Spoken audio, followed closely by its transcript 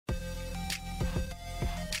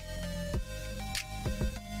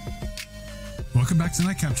Welcome back to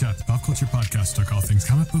Nightcap Chat, the pop culture podcast talk all things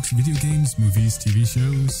comic books, video games, movies, TV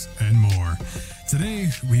shows, and more. Today,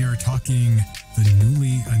 we are talking the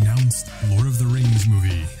newly announced Lord of the Rings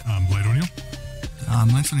movie. I'm Blade O'Neill. I'm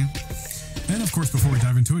Lance O'Neill. And of course, before we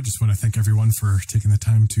dive into it, just want to thank everyone for taking the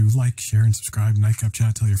time to like, share, and subscribe. Nightcap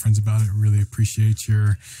Chat, tell your friends about it. Really appreciate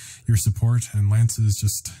your support. And Lance is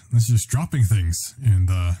just dropping things in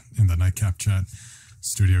the Nightcap Chat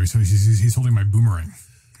studio. He's holding my boomerang.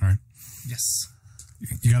 All right. Yes.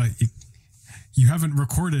 You haven't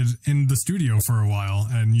recorded in the studio for a while,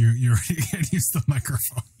 and you already can't use the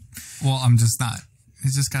microphone. Well, I'm just not.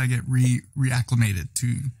 It's just got to get reacclimated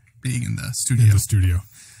to being in the studio.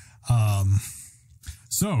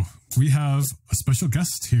 So we have a special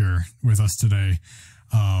guest here with us today.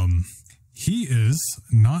 He is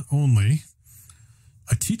not only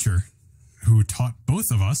a teacher who taught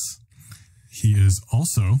both of us, he is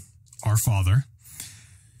also our father.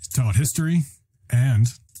 He's taught history and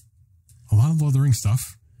a lot of Lord of the Rings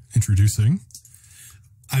stuff. Introducing.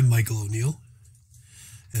 I'm Michael O'Neill.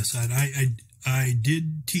 Yes, and I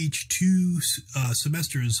did teach 2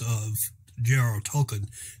 semesters of J.R.R. Tolkien,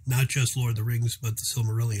 not just Lord of the Rings, but the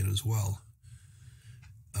Silmarillion as well.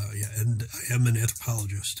 And I am an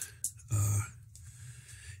anthropologist.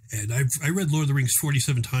 And I read Lord of the Rings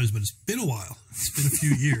 47 times, but it's been a while. It's been a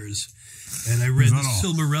few years. And I read the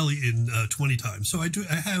Silmarillion 20 times. So I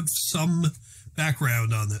have some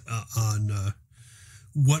background on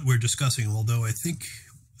what we're discussing, although I think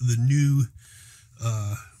the new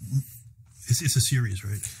it's a series,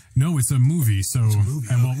 right? No, it's a movie. So it's a movie.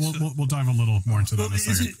 And we'll dive a little more into that in a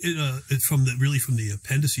second. It's from the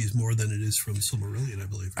appendices more than it is from Silmarillion, I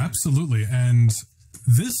believe. Right? Absolutely. And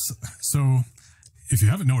so if you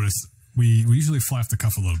haven't noticed, we usually fly off the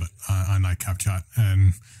cuff a little bit on Nightcap Chat,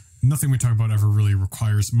 and nothing we talk about ever really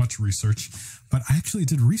requires much research. But I actually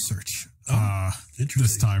did research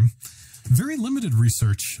this time. Very limited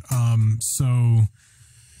research.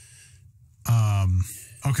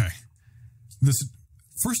 Okay.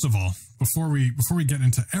 First of all, before we get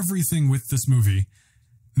into everything with this movie,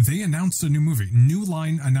 they announced a new movie. New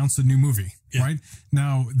Line announced a new movie, right?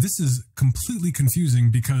 Now, this is completely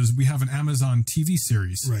confusing because we have an Amazon TV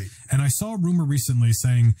series. Right. And I saw a rumor recently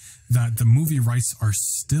saying that the movie rights are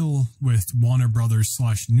still with Warner Brothers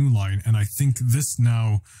 / New Line, and I think this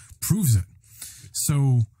now proves it.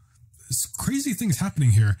 So, crazy things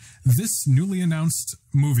happening here. This newly announced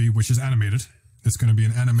movie, which is animated, it's going to be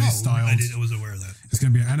an anime-style... I wasn't aware of that. It's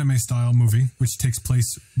going to be an anime-style movie, which takes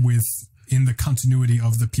place in the continuity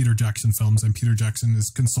of the Peter Jackson films, and Peter Jackson is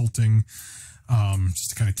consulting just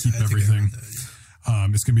to kind of keep everything.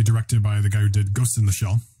 It's going to be directed by the guy who did Ghost in the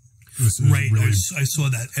Shell. Right, really, I saw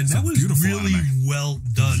that, and that was really well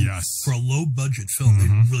done for a low-budget film. They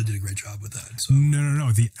really did a great job with that. So.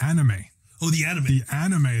 No, the anime. Oh, the anime. The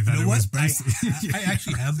anime that it was based. I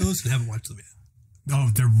actually have those and haven't watched them yet.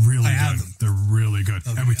 Oh, they're really good. They're really good.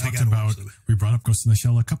 Okay, and we brought up Ghost in the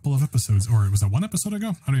Shell a couple of episodes, or was that one episode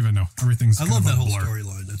ago? I don't even know. Everything's I love that whole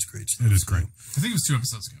storyline. That's great stuff. It is great. I think it was 2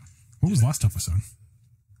 episodes ago. What was last episode?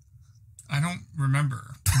 I don't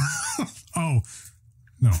remember. Oh,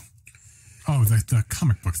 no. Oh, the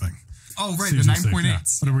comic book thing. Oh, right, the 9.8. Yeah.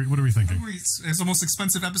 What are we thinking? It's the most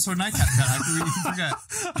expensive episode of Nightcap Chat. How could we forget?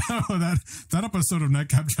 Oh, that episode of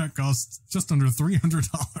Nightcap Chat cost just under $300.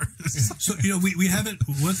 So, we haven't,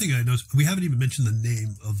 one thing I noticed, we haven't even mentioned the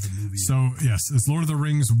name of the movie. So, yes, it's Lord of the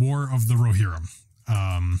Rings, War of the Rohirrim.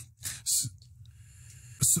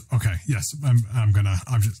 Okay, yes,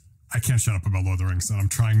 I can't shut up about Lord of the Rings, and I'm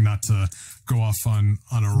trying not to go off on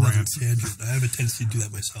a rant. Tangent. I have a tendency to do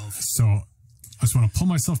that myself. So, I just want to pull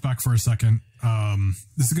myself back for a second.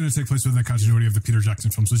 This is going to take place within the continuity of the Peter Jackson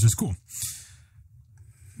films, which is cool.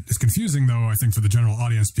 It's confusing, though, I think, for the general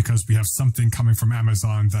audience because we have something coming from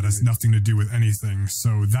Amazon that has nothing to do with anything.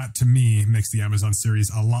 So that, to me, makes the Amazon series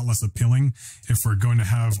a lot less appealing if we're going to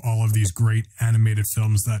have all of these great animated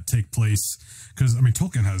films that take place. Because,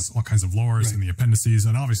 Tolkien has all kinds of lores in the appendices,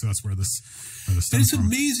 and obviously that's where this stems from. It's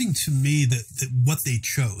amazing to me that what they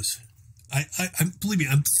chose. Believe me,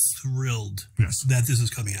 I'm thrilled that this is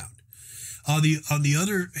coming out. On the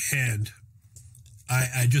other hand,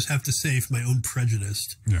 I just have to say, for my own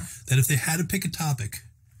prejudice, that if they had to pick a topic,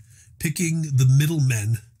 picking the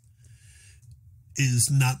middlemen is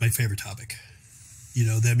not my favorite topic.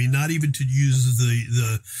 Not even to use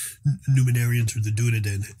the Numenarians or the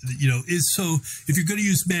Dunedain. So if you're going to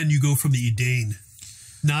use men, you go from the Edain,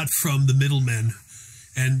 not from the middlemen.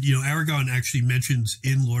 And, Aragorn actually mentions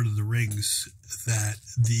in Lord of the Rings that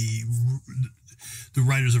the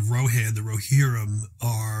writers of Rohan, the Rohirrim,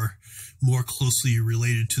 are more closely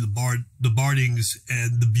related to the Bardings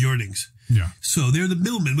and the Bjornings. Yeah. So they're the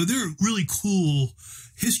middlemen, but they're really cool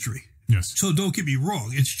history. Yes. So don't get me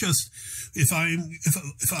wrong. It's just if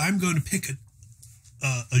I'm going to pick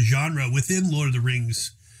a genre within Lord of the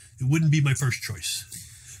Rings, it wouldn't be my first choice.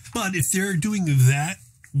 But if they're doing that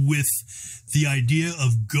with the idea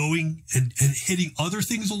of going and hitting other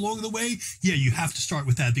things along the way, yeah, you have to start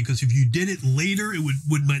with that, because if you did it later, it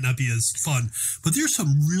might not be as fun. But there's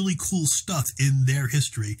some really cool stuff in their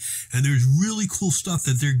history, and there's really cool stuff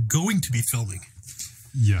that they're going to be filming.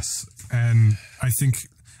 Yes, and I think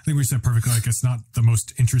we said perfectly. Like, it's not the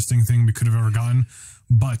most interesting thing we could have ever gotten,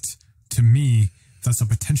 but to me, that's a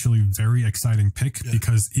potentially very exciting pick,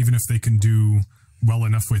 because even if they can do well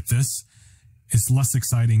enough with this, it's less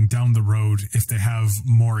exciting down the road if they have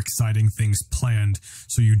more exciting things planned.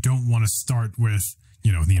 So you don't want to start with,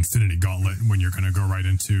 you know, the Infinity Gauntlet when you're going to go right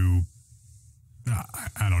into,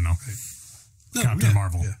 I don't know, Captain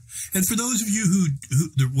Marvel. Yeah. And for those of you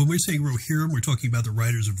who, when we're saying Rohirrim, we're talking about the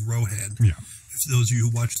writers of Rohan. Yeah. For those of you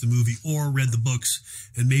who watched the movie or read the books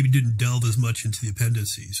and maybe didn't delve as much into the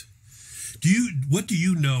appendices, what do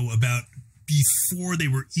you know about before they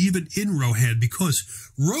were even in Rohan? Because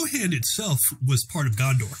Rohan itself was part of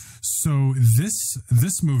Gondor. So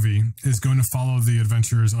this movie is going to follow the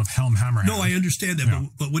adventures of Helm Hammerhand. No, I understand that,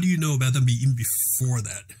 but what do you know about them even before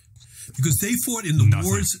that? Because they fought in the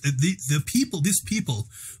wars. These people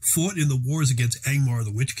fought in the wars against Angmar,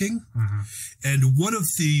 the Witch King, and one of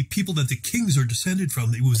the people that the kings are descended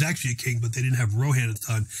from, it was actually a king, but they didn't have Rohan at the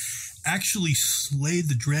time, actually slayed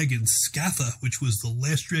the dragon Scatha, which was the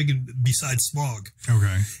last dragon besides Smaug.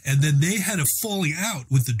 Okay. And then they had a falling out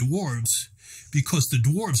with the dwarves because the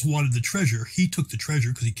dwarves wanted the treasure. He took the treasure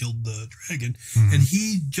because he killed the dragon, and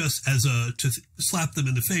he just, to slap them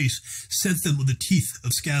in the face, sent them with the teeth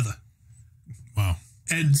of Scatha. Wow.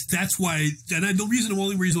 And that's why, the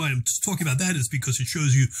only reason why I'm talking about that is because it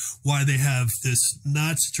shows you why they have this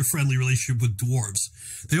not such a friendly relationship with dwarves.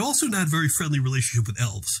 They also not a very friendly relationship with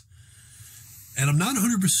elves. And I'm not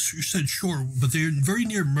 100% sure, but they're very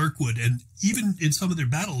near Mirkwood, and even in some of their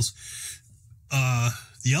battles,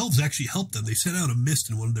 the elves actually helped them. They sent out a mist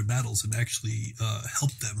in one of their battles and actually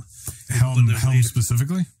helped them. Helm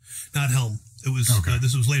specifically? Not Helm. It was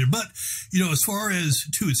this was later. But, as far as,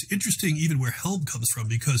 too, it's interesting even where Helm comes from,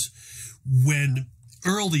 because when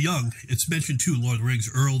Earl the Young, it's mentioned, too, in Lord of the Rings,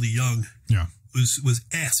 Earl the Young was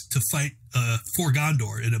asked to fight for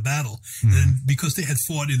Gondor in a battle, and because they had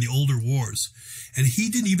fought in the older wars. And he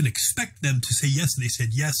didn't even expect them to say yes, and they said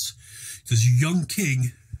yes. This young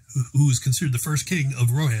king, who is considered the first king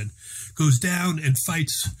of Rohan, goes down and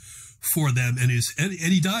fights for them, and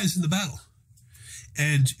he dies in the battle.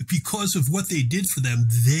 And because of what they did for them,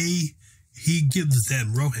 he gives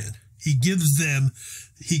them Rohan. He gives them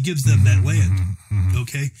that land.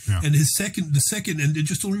 Okay. Yeah. And the second, and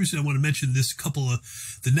just the only reason I want to mention this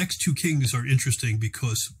the next two kings are interesting,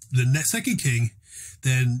 because the second king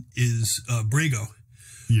then is Brago.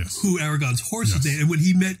 Yes. Who Aragorn's horse is named. And when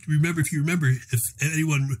he met, if you remember, if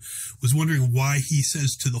anyone was wondering why he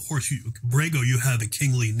says to the horse, Brago, you have a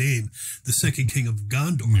kingly name, the second king of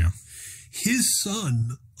Gondor. Yeah. His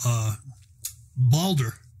son,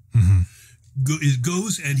 Balder,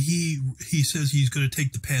 goes and he says he's going to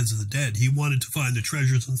take the paths of the dead. He wanted to find the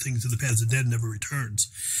treasures and things of the paths of the dead, never returns.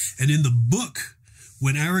 And in the book,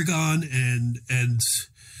 when Aragorn and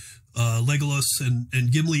Legolas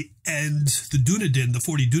and Gimli and the Dunedain, the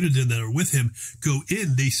 40 Dunedain that are with him, go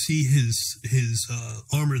in, they see his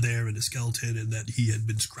armor there and his skeleton, and that he had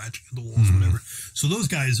been scratching at the walls or whatever. So those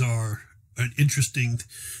guys are an interesting.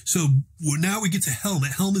 So now we get to Helm.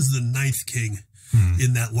 Helm is the 9th king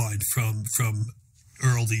in that line from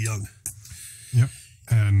Earl the Young. Yep.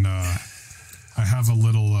 And I have a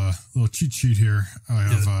little cheat sheet here. I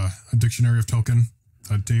have a dictionary of Tolkien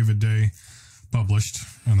that David Day published,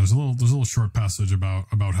 and there's a little short passage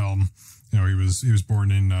about Helm. He was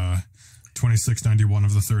born in 2691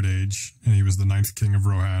 of the Third Age, and he was the 9th king of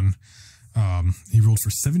Rohan. He ruled for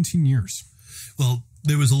 17 years. Well,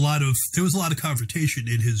 there was a lot of confrontation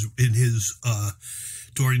in his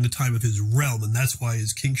during the time of his realm, and that's why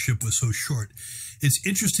his kingship was so short. It's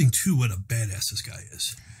interesting too what a badass this guy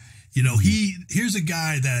is. Here's a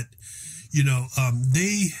guy that,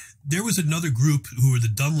 there was another group who were the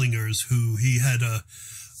Dunlingers, who he had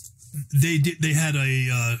they had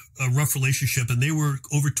a rough relationship, and they were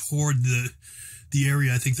over toward the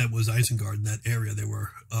area, I think that was Isengard, in that area they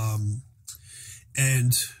were,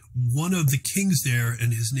 and one of the kings there,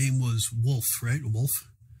 and his name was Wolf, right? Wolf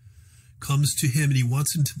comes to him, and he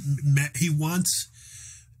wants him to. He wants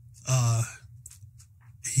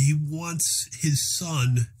his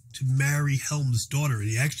son to marry Helm's daughter, and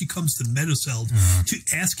he actually comes to Meduseld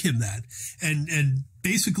to ask him that, and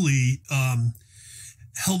basically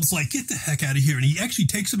Helm's like, get the heck out of here, and he actually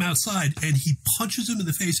takes him outside and he punches him in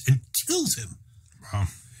the face and kills him. Wow.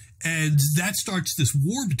 And that starts this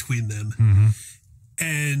war between them.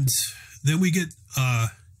 And then we get I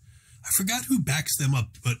forgot who backs them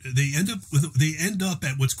up, but they end up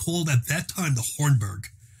at what's called at that time the Hornburg.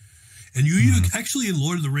 And you actually in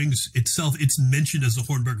Lord of the Rings itself, it's mentioned as the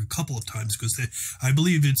Hornburg a couple of times, because I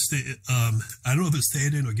believe it's the I don't know if it's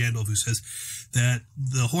Theoden or Gandalf who says that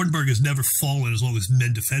the Hornburg has never fallen as long as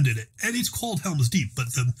men defended it, and it's called Helm's Deep. But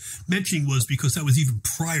the mentioning was because that was even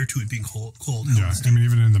prior to it being called Helm's Deep. I mean,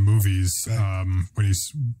 even in the movies, when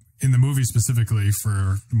he's in the movie specifically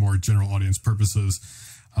for more general audience purposes,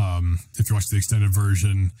 if you watch the extended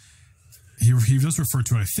version, he does refer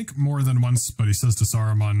to it, I think, more than once, but he says to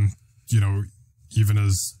Saruman, you know, even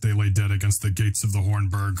as they lay dead against the gates of the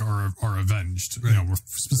Hornburg are avenged. You know, we're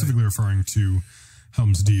specifically referring to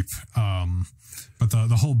Helm's Deep. But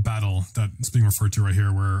the whole battle that's being referred to right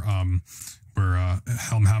here, where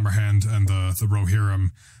Helm Hammerhand and the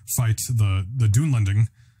Rohirrim fight the Dunelending.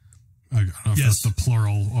 I don't know if that's the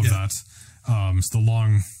plural of that. It's the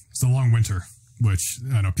long winter, which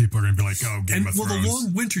I know people are going to be like, oh, Game of Thrones. Well, the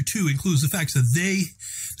long winter too includes the fact that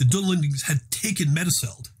the Dunelendings had taken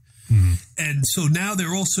Meduseld. And so now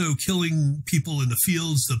they're also killing people in the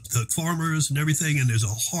fields, the farmers and everything, and there's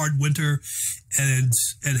a hard winter, and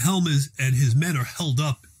Helm and his men are held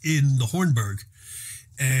up in the Hornburg,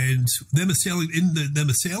 and them assailing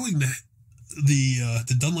the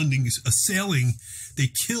Dunelendings they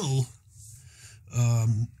kill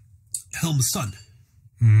Helm's son.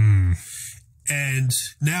 And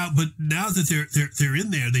now that they're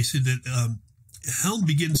in there, they said that Helm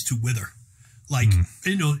begins to wither. Like,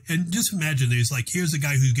 you know, and just imagine there's like, here's a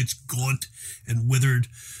guy who gets gaunt and withered,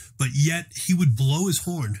 but yet he would blow his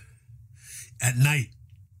horn at night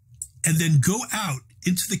and then go out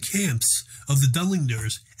into the camps of the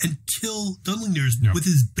Dunlenders and kill Dunlenders with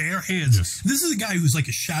his bare hands. This is a guy who's like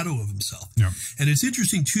a shadow of himself. And it's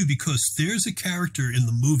interesting too, because there's a character in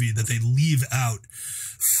the movie that they leave out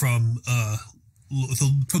from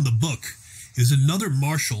the book. Is another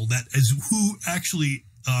marshal that is who actually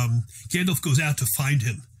Gandalf goes out to find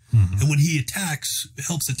him, and when he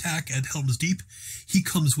helps attack at Helm's Deep, he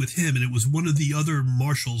comes with him, and it was one of the other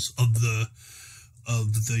marshals of the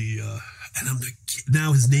and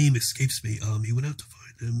now his name escapes me. He went out to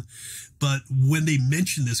find him, but when they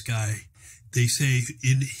mention this guy, they say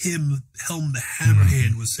in him Helm the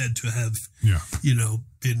Hammerhand was said to have you know,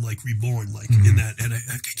 been like reborn, like in that, and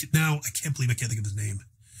I can't believe I can't think of his name.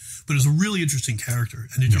 But it's a really interesting character,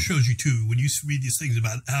 and it just shows you too when you read these things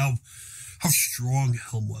about how strong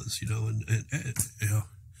Helm was, you know, and you know,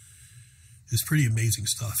 it's pretty amazing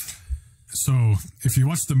stuff. So if you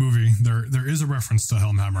watch the movie, there is a reference to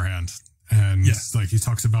Helm Hammerhand, and like he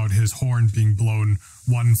talks about his horn being blown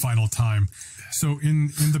one final time. So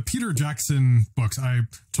in the Peter Jackson books,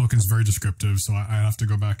 Tolkien's very descriptive, so I have to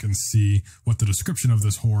go back and see what the description of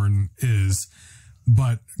this horn is.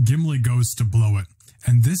 But Gimli goes to blow it,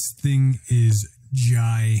 and this thing is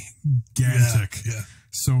gigantic.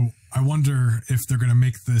 So I wonder if they're going to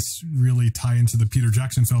make this really tie into the Peter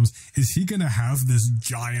Jackson films. Is he going to have this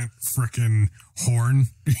giant frickin' horn,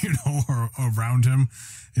 you know, around him,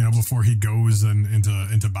 you know, before he goes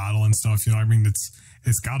into battle and stuff? You know, I mean,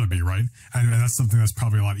 it's got to be, right? And that's something that's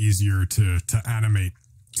probably a lot easier to animate.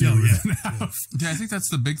 I think that's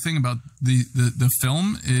the big thing about the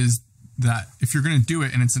film is that if you're going to do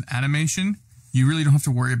it and it's an animation, you really don't have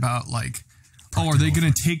to worry about like, are they going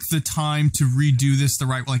to take the time to redo this the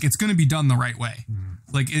right way? Like, it's going to be done the right way.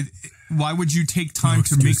 Like, why would you take time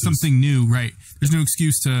to make something new, right? There's no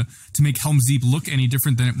excuse to make Helm's Deep look any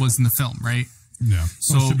different than it was in the film, right? Yeah.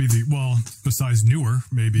 So it should be besides newer,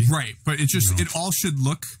 maybe. Right. But it just, it all should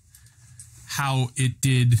look how it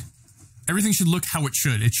did. Everything should look how it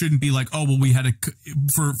should. It shouldn't be like, oh, well, we had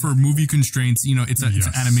for movie constraints, you know, it's an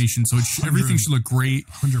animation. So everything should look great.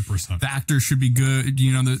 100%. The actors should be good.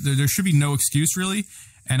 You know, there should be no excuse really.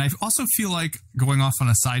 And I also feel like, going off on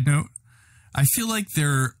a side note, I feel like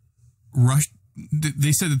they're rushed.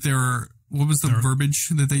 They said that they're, what was the verbiage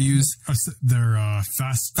that they use? They're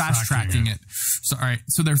fast tracking it. So, all right.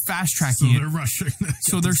 So they're fast tracking it. So they're rushing it.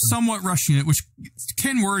 So they're somewhat rushing it, which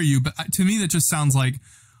can worry you. But to me, that just sounds like,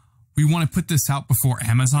 we want to put this out before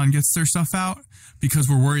Amazon gets their stuff out because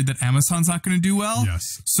we're worried that Amazon's not going to do well.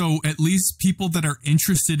 Yes. So at least people that are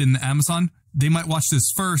interested in the Amazon, they might watch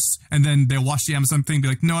this first and then they'll watch the Amazon thing and be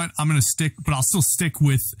like, no, I'm going to stick, but I'll still stick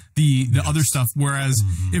with the other stuff. Whereas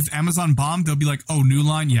if Amazon bombed, they'll be like, oh, New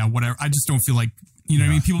Line. Yeah, whatever. I just don't feel like, You know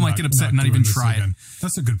what I mean? People might get upset and not even try it.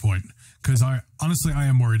 That's a good point. Because I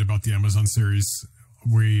am worried about the Amazon series.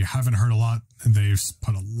 We haven't heard a lot, and they've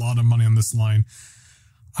put a lot of money on this line.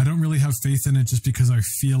 I don't really have faith in it just because I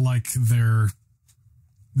feel like they're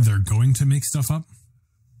going to make stuff up.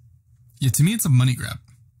 Yeah, to me, it's a money grab.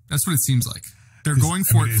 That's what it seems like. They're going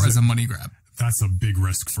for it as a money grab. That's a big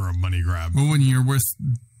risk for a money grab. Well, when you're worth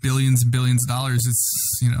billions and billions of dollars,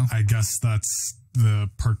 it's, you know. I guess that's the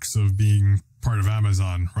perks of being part of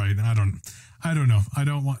Amazon, right? I don't know.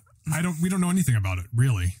 We don't know anything about it,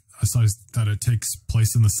 really, besides that it takes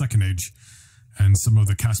place in the Second Age. And some of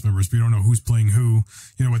the cast members, we don't know who's playing who.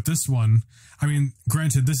 You know, with this one, I mean,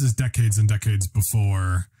 granted, this is decades and decades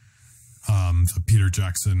before the Peter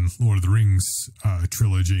Jackson Lord of the Rings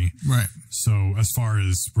trilogy. Right. So as far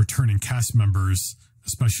as returning cast members,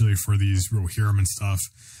 especially for these Rohirrim and stuff,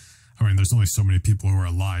 I mean, there's only so many people who are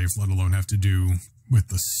alive, let alone have to do with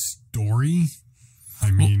the story.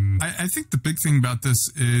 I mean... Well, I think the big thing about this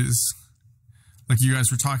is, like you guys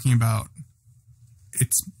were talking about,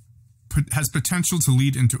 has potential to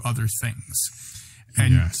lead into other things.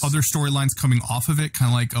 And other storylines coming off of it, kind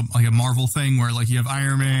of like a Marvel thing where like you have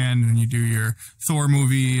Iron Man and you do your Thor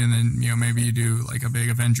movie and then, you know, maybe you do like a big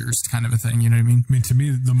Avengers kind of a thing. You know what I mean? I mean, to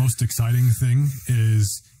me, the most exciting thing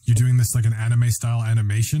is you're doing this like an anime style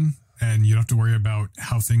animation and you don't have to worry about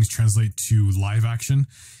how things translate to live action.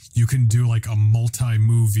 You can do like a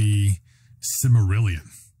multi-movie Silmarillion.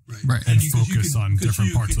 Right. And focus on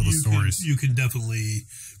different parts of the stories. You can definitely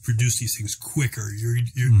produce these things quicker. You're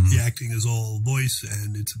the acting is all voice,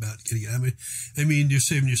 and it's about getting. I mean, you're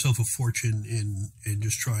saving yourself a fortune in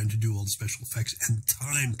just trying to do all the special effects and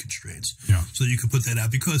time constraints. Yeah. So you can put that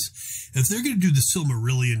out, because if they're going to do the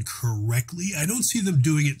Silmarillion correctly, I don't see them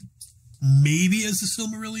doing it. Maybe as a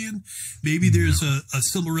Silmarillion, maybe there's a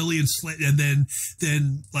Silmarillion and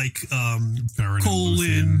then like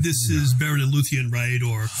colon. This is Beren and Luthien, right?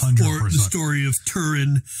 Or 100%. Or the story of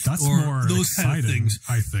Turin. That's or more those exciting, kind of things.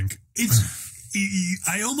 I think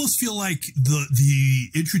I almost feel like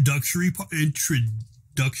the introductory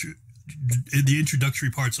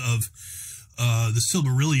parts of the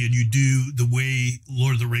Silmarillion, you do the way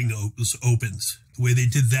Lord of the Rings opens. The way they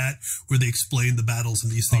did that, where they explain the battles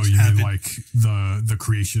and these things happen. Mean like the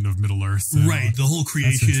creation of Middle Earth? Right, the whole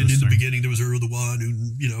creation. In the beginning, there was Ur the One,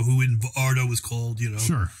 who in Arda was called,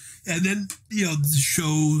 Sure. And then,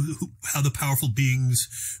 show how the powerful beings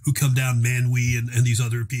who come down, Manwë and these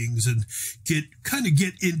other beings, and get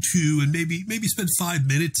into, and maybe spend 5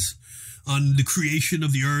 minutes on the creation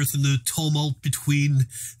of the earth and the tumult between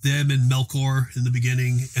them and Melkor in the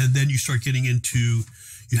beginning. And then you start getting into,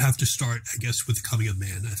 you have to start, I guess, with the coming of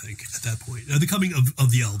man, I think, at that point. The coming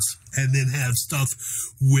of the elves. And then have stuff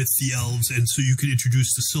with the elves. And so you can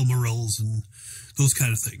introduce the Silmarils and those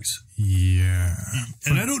kind of things. Yeah.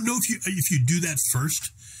 And I don't know if you do that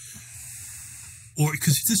first, or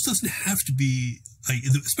because this doesn't have to be,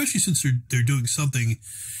 especially since they're doing something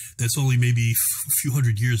that's only maybe a few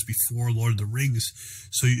hundred years before Lord of the Rings.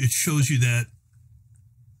 So it shows you that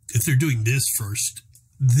if they're doing this first,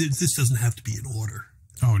 this doesn't have to be in order.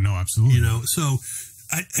 Oh, no, absolutely. So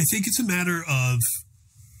I think it's a matter of,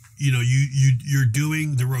 you're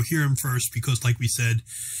doing the Rohirrim first, because like we said,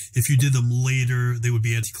 if you did them later, they would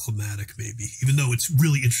be anticlimactic maybe, even though it's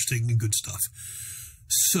really interesting and good stuff.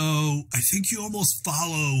 So I think you almost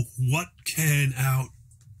follow what can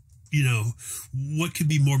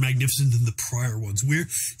be more magnificent than the prior ones. Where,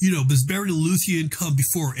 does Beren and Luthien come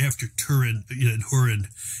before or after Turin, and Hurin,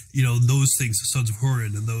 those things, the sons of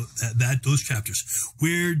Hurin, and those chapters.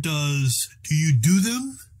 Where do you do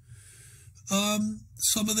them?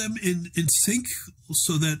 Some of them in sync,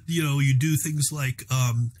 so that, you do things like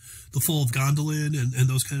the fall of Gondolin and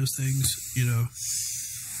those kind of things,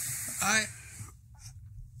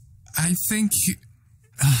 I think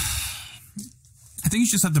you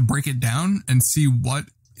just have to break it down and see what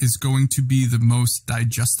is going to be the most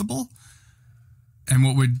digestible and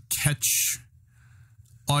what would catch,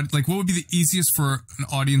 what would be the easiest for an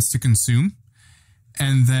audience to consume.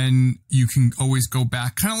 And then you can always go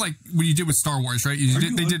back, kind of like what you did with Star Wars, right?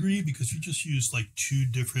 They did because you just used like two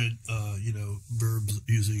different, verbs,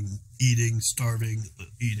 using eating, starving,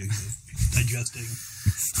 eating, digesting.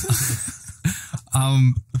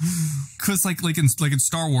 Because like in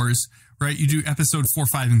Star Wars, right? You do episode 4,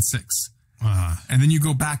 5, and 6, and then you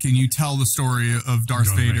go back and you tell the story of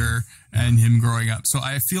Darth Vader and him growing up. So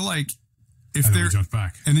I feel like if and then we jump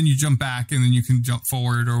back, and then you jump back, and then you can jump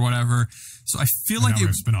forward or whatever. So I feel like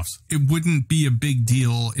spin-offs. It wouldn't be a big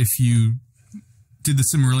deal if you did the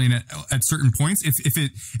Silmarillion at certain points.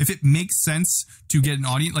 If it makes sense to get an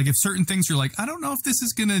audience, like if certain things you're like, I don't know if this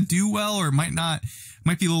is gonna do well or might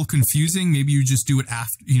be a little confusing. Maybe you just do it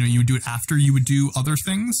after, you would do it after you would do other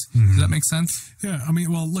things. Does that make sense? Yeah, I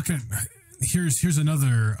mean, well, look at here's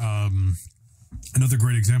another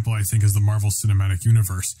great example. I think is the Marvel Cinematic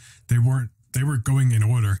Universe. They were going in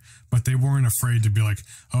order, but they weren't afraid to be like,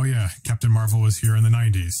 oh yeah, Captain Marvel was here in the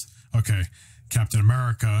 90s. Okay. Captain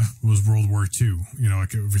America was World War II.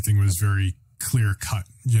 Like everything was very clear cut,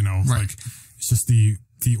 Right. Like it's just the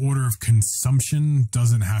order of consumption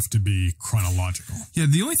doesn't have to be chronological. Yeah.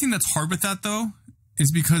 The only thing that's hard with that though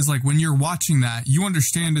is because like when you're watching that, you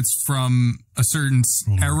understand it's from a certain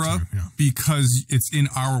era because it's in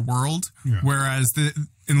our world. Yeah. Whereas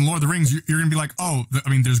in Lord of the Rings, you're going to be like, oh,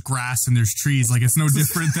 there's grass and there's trees. Like it's no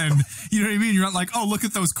different than, you know what I mean? You're not like, oh, look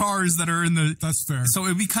at those cars that are in the. That's fair. So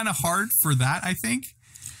it'd be kind of hard for that, I think.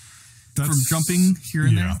 From jumping here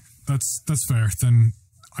and there. That's fair. Then,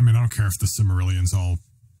 I don't care if the Silmarillion's all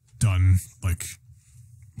done like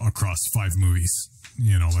across 5 movies.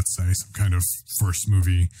 Let's say some kind of first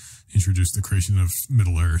movie introduced the creation of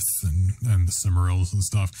Middle Earth and the Silmarils and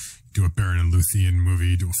stuff. Do a Beren and Luthien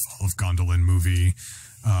movie, do a Fall of Gondolin movie,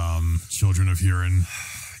 Children of Hurin.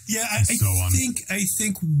 Yeah, I think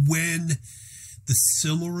when the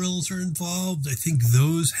Silmarils are involved, I think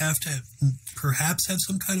those have to perhaps have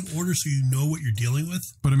some kind of order so you know what you're dealing with.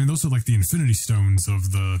 But those are like the Infinity Stones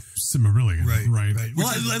of the Silmarillion, right? Well,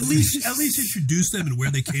 at least introduce them and where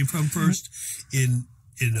they came from first in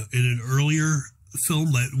an earlier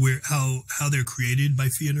film, where how they're created by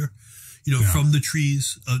Fëanor, from the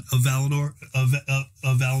trees of Valinor,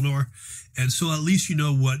 and so at least you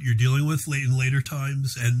know what you're dealing with in later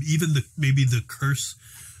times, and even maybe the curse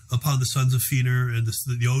upon the sons of Fëanor and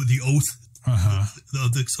the oath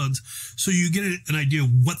of the sons, so you get an idea of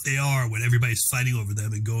what they are when everybody's fighting over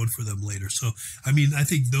them and going for them later. So I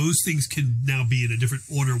think those things can now be in a different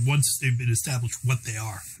order once they've been established what they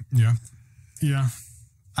are. Yeah.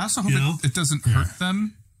 I also hope it doesn't hurt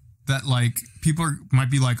them that like people might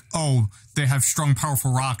be like, oh, they have strong,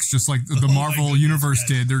 powerful rocks, just like the Marvel universe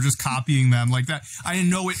did. They're just copying them like that. I didn't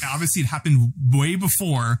know it. Obviously, it happened way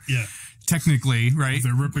before. Yeah. Technically, right?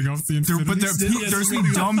 They're ripping off the Infinity. But there's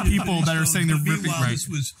some dumb people that are saying they're ripping. Right.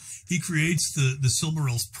 He creates the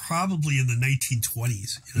Silmarils probably in the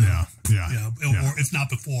 1920s. Or if not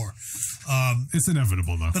before. It's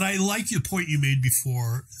inevitable, though. But I like the point you made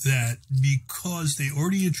before that because they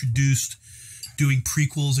already introduced doing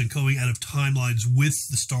prequels and going out of timelines with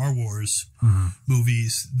the Star Wars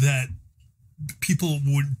movies, that people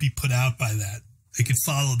wouldn't be put out by that. They can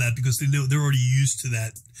follow that because they know they're already used to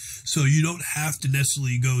that. So you don't have to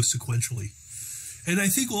necessarily go sequentially. And I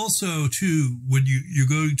think also, too, when you're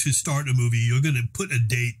going to start a movie, you're going to put a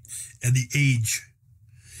date and the age.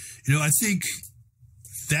 I think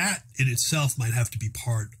that in itself might have to be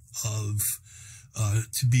part of,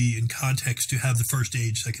 to be in context, to have the first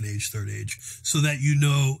age, second age, third age, so that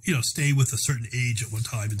stay with a certain age at one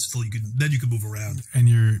time and still you can move around. And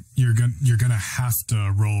you're gonna have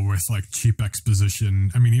to roll with like cheap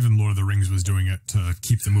exposition. Even Lord of the Rings was doing it to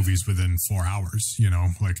keep the movies within 4 hours.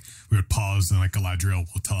 Like we would pause and like Galadriel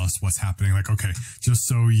will tell us what's happening. Like, okay, just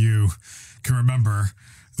so you can remember,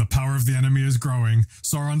 the power of the enemy is growing.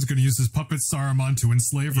 Sauron's going to use his puppet Saruman to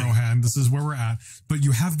enslave Rohan. This is where we're at. But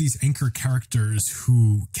you have these anchor characters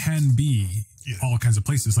who can be all kinds of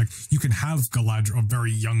places. Like you can have Galadriel, a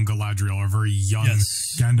very young Galadriel, or a very young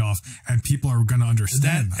Gandalf, and people are going to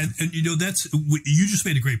understand that. And you just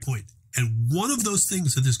made a great point. And one of those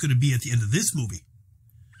things that there's going to be at the end of this movie,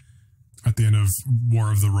 at the end of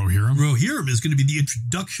War of the Rohirrim, is going to be the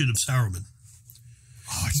introduction of Saruman.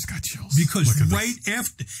 Oh, I just got chills. Because right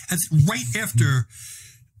after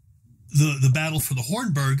the battle for the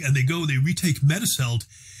Hornburg, and they retake Meduseld,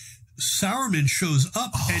 Saruman shows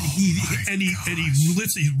up and he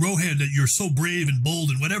lifts Rohan, that you're so brave and bold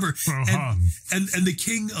and whatever. And the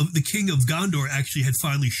king of Gondor actually had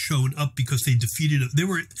finally shown up because they defeated.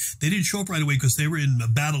 They didn't show up right away because they were in a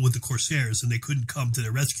battle with the Corsairs and they couldn't come to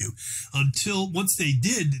their rescue. Until once they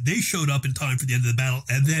did, they showed up in time for the end of the battle.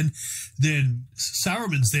 And then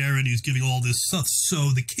Saruman's there and he's giving all this stuff.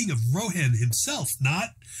 So the king of Rohan himself,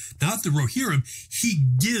 not the Rohirrim, he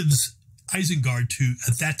gives Isengard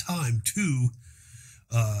at that time to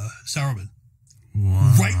Saruman.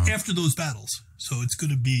 Wow. Right after those battles. So it's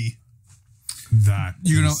going to be that.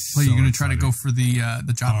 You're gonna try to go for the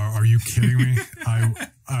job. Are you kidding me?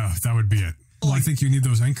 That would be it. Well, I think you need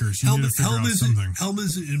those anchors. You need to figure out something. Helm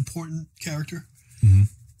is an important character, mm-hmm.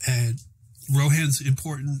 and Rohan's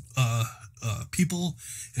important people,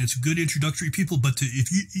 and it's a good introductory people. But if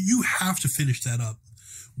you have to finish that up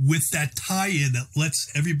with that tie-in that lets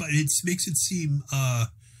everybody, it makes it seem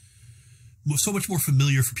so much more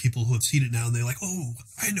familiar for people who have seen it now, and they're like, oh,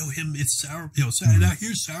 I know him. It's now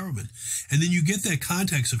here's Saruman, and then you get that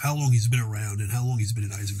context of how long he's been around and how long he's been in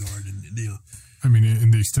Isengard, and I mean, in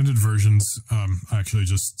the extended versions, I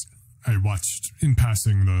watched in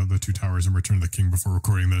passing the Two Towers and Return of the King before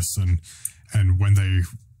recording this, and when they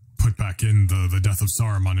put back in the death of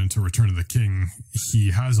Saruman into Return of the King,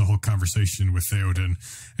 he has a whole conversation with Theoden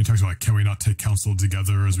and talks about, can we not take counsel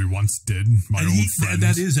together as we once did, my old friends?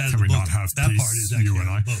 That is out of can the we book. not have That peace, part is actually you and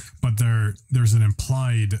out I? of the book. But there's an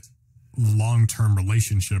implied long-term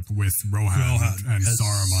relationship with Rohan and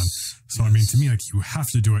Saruman. So, I mean, to me, like, you have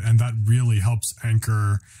to do it, and that really helps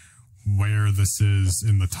anchor where this is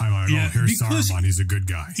in the timeline. Yeah, oh, here's Saruman, he's a good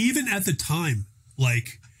guy. Even at the time,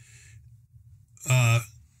 like,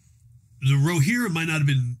 the Rohirrim might not have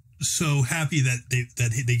been so happy that they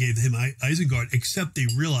gave him Isengard, except they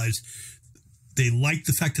realized they liked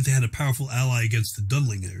the fact that they had a powerful ally against the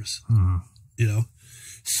Dunlingers.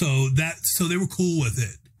 So they were cool with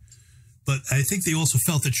it. But I think they also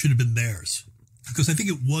felt it should have been theirs, because I think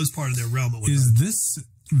it was part of their realm at one time.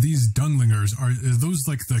 These Dunlingers, are those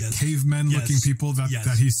like the cavemen looking people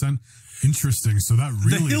that he sent? Interesting. So that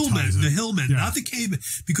really ties it. The hillmen, not the cavemen,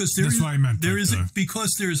 because there is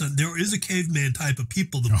a caveman type of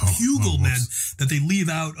people, the Pugilmen that they leave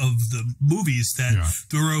out of the movies that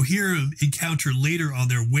the Rohirrim encounter later on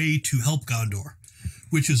their way to help Gondor,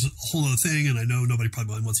 which is a whole other thing. And I know nobody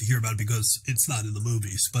probably wants to hear about it because it's not in the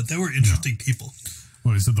movies, but they were interesting people.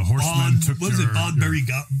 Well, he said the horsemen took Bonberry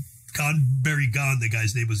Gon, the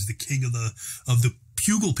guy's name, was the king of the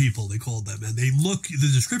Pugil people, they called them, and the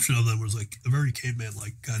description of them was like a very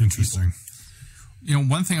caveman-like kind of people.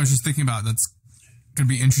 One thing I was just thinking about that's going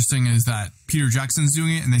to be interesting is that Peter Jackson's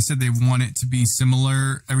doing it, and they said they want it to be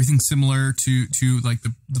similar, everything similar to like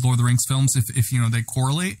the Lord of the Rings films, if they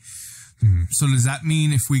correlate. So does that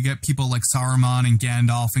mean if we get people like Saruman and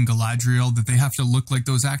Gandalf and Galadriel that they have to look like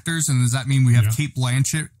those actors? And does that mean we have Cate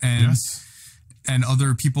Blanchett and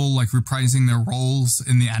other people like reprising their roles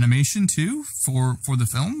in the animation too for the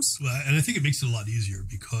films? Well, and I think it makes it a lot easier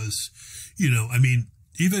because, I mean,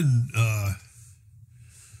 even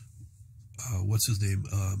what's his name,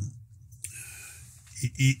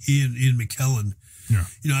 Ian McKellen.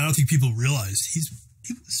 I don't think people realize he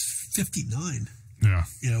was 59.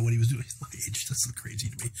 When he was doing my age, that's so crazy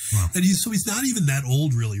to me. Wow. And he's not even that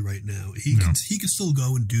old really right now. He can still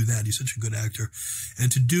go and do that. He's such a good actor,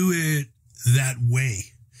 and to do it that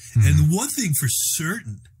way. And one thing for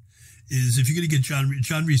certain is if you're going to get John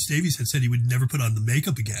Rhys Davies had said he would never put on the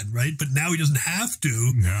makeup again, right? But now he doesn't have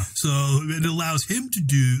to. So it allows him to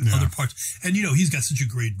do other parts. And he's got such a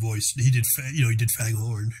great voice. He did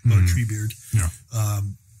Fanghorn, Treebeard.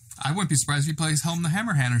 I wouldn't be surprised if he plays Helm the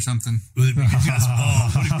Hammerhand or something. What a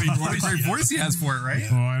great voice he has for it, right?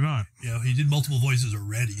 Well, why not? He did multiple voices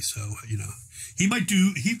already, so he might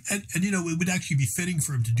do it would actually be fitting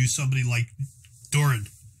for him to do somebody like Doran,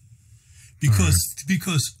 because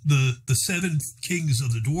the seven kings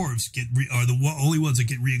of the dwarves are the only ones that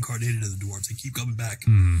get reincarnated as the dwarves. They keep coming back.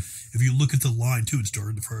 If you look at the line too, it's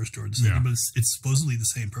Doran the first, Doran the second, but it's supposedly the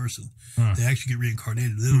same person. They actually get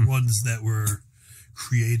reincarnated. They're the ones that were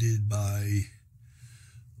created by,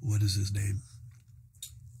 what is his name?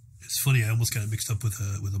 It's funny, I almost got it mixed up with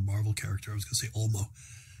a Marvel character. I was going to say Olmo,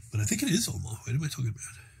 but I think it is Olmo. What am I talking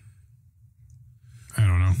about? I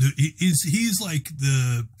don't know. He's like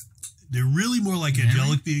they're really more like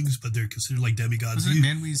angelic beings, but they're considered like demigods. Was it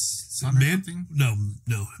Manwë's son or something? No.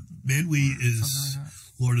 Manwë is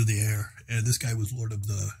Lord of the Air, and this guy was Lord of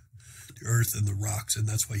the Earth and the rocks, and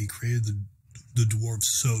that's why he created the dwarves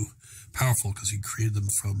so powerful, because he created them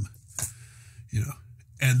from,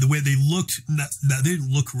 and the way they looked, they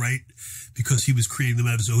didn't look right because he was creating them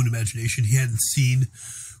out of his own imagination. He hadn't seen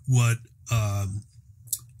what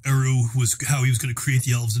Eru was, how he was going to create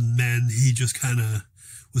the elves and men. He just kind of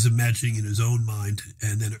was imagining in his own mind,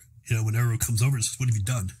 and then when Eru comes over and says, "What have you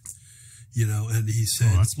done?" And he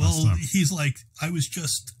said, he's like, I was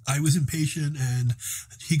impatient, and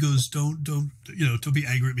he goes, don't be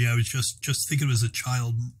angry at me. I was just thinking as a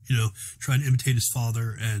child, trying to imitate his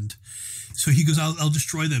father. And so he goes, I'll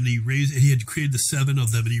destroy them. And he had created the seven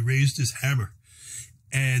of them, and he raised his hammer,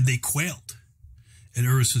 and they quailed. And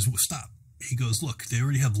Ur says, well, stop. He goes, look, they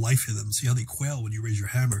already have life in them. See how they quail when you raise your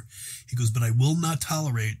hammer. He goes, but I will not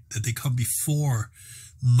tolerate that they come before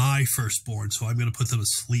my firstborn, so I'm going to put them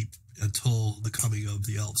asleep until the coming of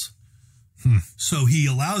the elves. So he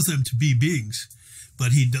allows them to be beings,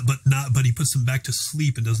 but he puts them back to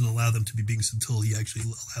sleep and doesn't allow them to be beings until he actually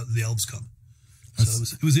the elves come. So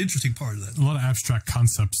it was an interesting part of that. A lot of abstract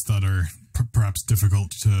concepts that are perhaps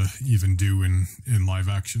difficult to even do in live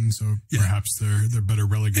action. So perhaps they're better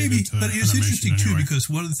relegated to but it was interesting anyway. too, because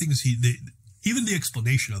one of the things even the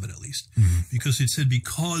explanation of it, at least, because it said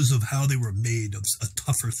because of how they were made of a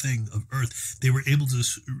tougher thing of Earth, they were able to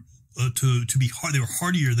be hard. They were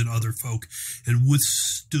hardier than other folk and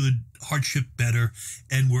withstood hardship better,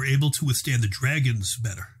 and were able to withstand the dragons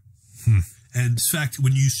better. And in fact,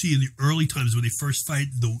 when you see in the early times when they first fight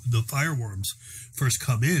the fireworms first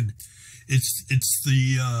come in, it's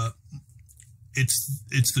the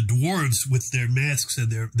dwarves with their masks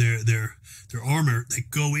and their armor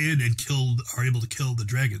that go in and are able to kill the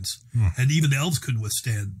dragons, and even the elves couldn't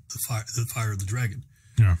withstand the fire of the dragon.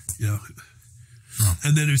 Yeah, you know.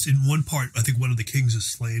 And then there's in one part, I think one of the kings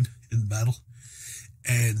is slain in battle,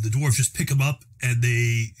 and the dwarves just pick him up and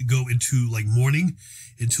they go into like mourning,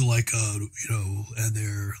 into like and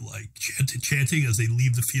they're like chanting as they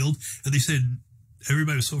leave the field. And they said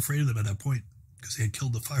everybody was so afraid of them at that point because they had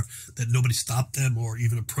killed the fire that nobody stopped them or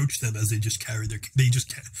even approached them as they just carried they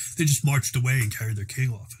just marched away and carried their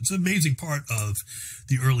king off. It's an amazing part of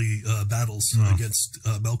the early battles against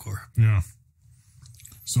Melkor. Yeah.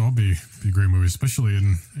 So it'll be a great movie, especially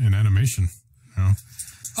in animation. You know?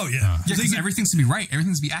 Oh yeah, because everything should be right.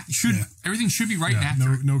 Everything should be everything should be right and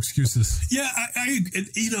accurate. No excuses. Yeah,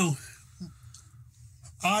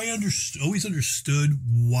 I always understood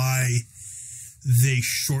why they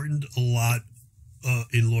shortened a lot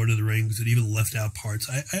in Lord of the Rings and even left out parts.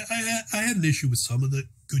 I had an issue with some of the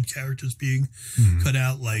good characters being cut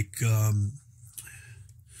out, like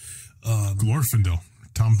Glorfindel,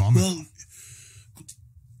 Tom Bombadil. Well,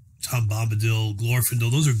 Tom Bombadil,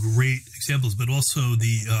 Glorfindel, those are great examples, but also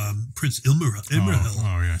the Prince Imrahil.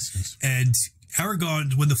 Oh yes. And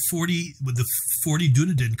Aragorn, when the 40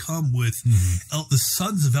 Dunedain come with the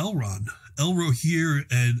sons of Elrond, Rohirrim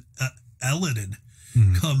and Eladin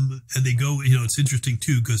come, and they go, it's interesting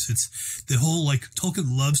too, because it's the whole, like,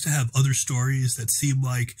 Tolkien loves to have other stories that seem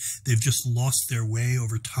like they've just lost their way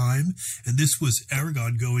over time. And this was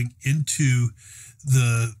Aragorn going into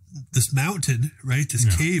this mountain, right? This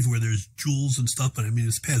cave where there's jewels and stuff, but I mean,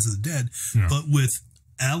 it's Paths of the Dead. Yeah. But with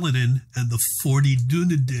Aladdin and the 40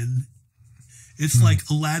 Dunedain, it's like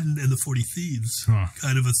Aladdin and the 40 Thieves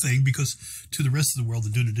kind of a thing, because to the rest of the world,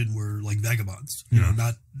 the Dunedain were like vagabonds. You know,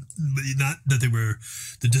 not that they were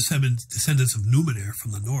the descendants of Numenor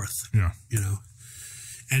from the north. Yeah.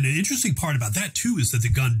 And an interesting part about that too is that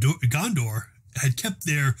the Gondor had kept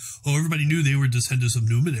everybody knew they were descendants of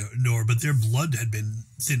Numenor, but their blood had been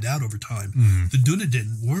thinned out over time. The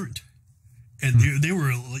Dunedain weren't. And there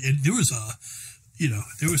were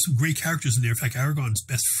some great characters in there. In fact, Aragorn's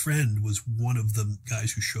best friend was one of the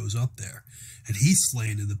guys who shows up there, and he's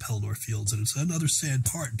slain in the Pelennor Fields. And it's another sad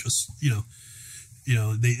part. Just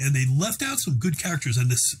they left out some good characters, and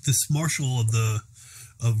this marshal of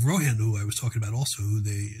Rohan, who I was talking about, also who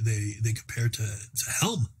they compared to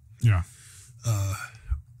Helm. Yeah.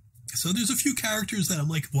 So there's a few characters that I'm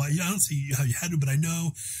like, well, I don't see how you had to, but I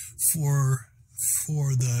know for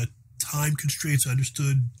the time constraints, I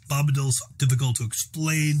understood Bombadil's difficult to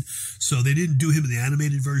explain, so they didn't do him in the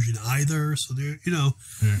animated version either. So they're,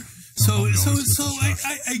 so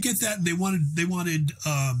I get that, and they wanted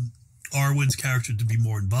Arwen's character to be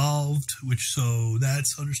more involved, so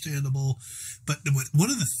that's understandable. But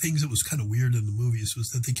one of the things that was kind of weird in the movies was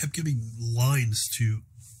that they kept giving lines to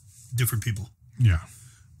different people. Yeah.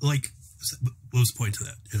 Like, what was the point to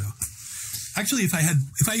that? Actually, if I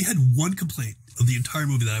had one complaint of the entire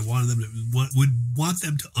movie that I would want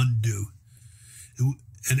them to undo,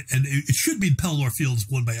 and it should be Pelennor Fields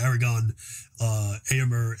won by Aragorn,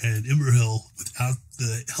 Éomer, and Imrahil without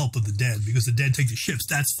the help of the dead, because the dead take the ships.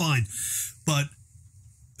 That's fine, but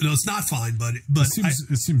it's not fine. But it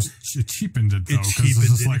seems cheapened it though. It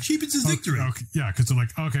cheapens his victory. Okay, yeah, because they're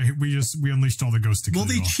like, okay, we unleashed all the ghosts to kill. Well,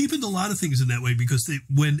 they cheapened a lot of things in that way, because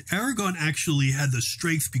when Aragorn actually had the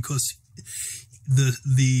strength, because the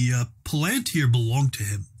Palantir belonged to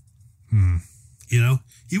him.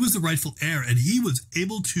 He was the rightful heir, and he was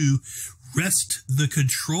able to wrest the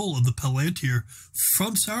control of the Palantir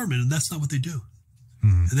from Saruman, and that's not what they do.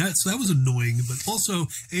 And that was annoying. But also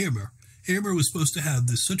Éomer was supposed to have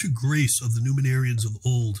such a grace of the Numenorians of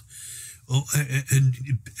old.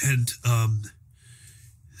 And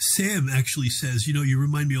Sam actually says, you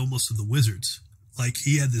remind me almost of the wizards. Like,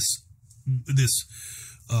 he had this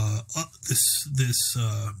I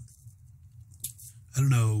don't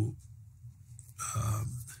know,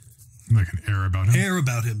 like an air about him. Air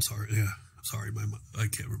about him. Sorry, yeah. Sorry, I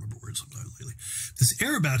can't remember words sometimes lately. This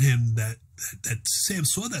air about him that Sam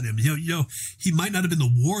saw that in him. You know, he might not have been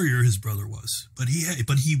the warrior his brother was, but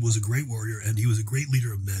he was a great warrior, and he was a great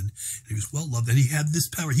leader of men. And he was well loved, and he had this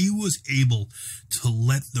power. He was able to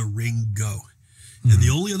let the ring go. And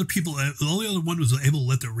the only other one who was able to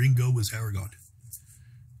let the ring go was Aragorn.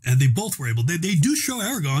 And they both were able. They do show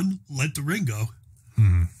Aragorn let the ring go,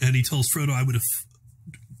 and he tells Frodo, "I would have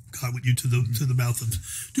gone with you to the mouth of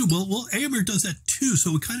dude." Well, Éomer does that too,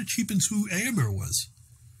 so it kind of cheapens who Éomer was.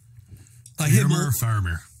 Éomer or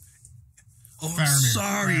Faramir? Oh,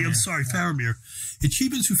 I'm sorry, Faramir. It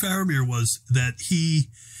cheapens who Faramir was. That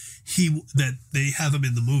that they have him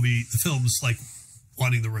in the films, like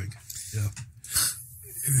wanting the ring. Yeah.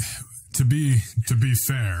 To be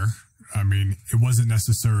fair, I mean, it wasn't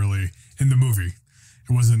necessarily in the movie.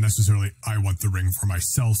 It wasn't necessarily I want the ring for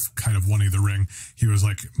myself, kind of wanting the ring. He was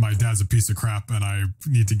like, my dad's a piece of crap, and I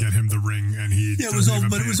need to get him the ring. And it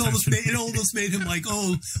almost made him like,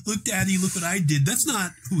 oh, look, Daddy, look what I did. That's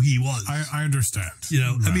not who he was. I understand. You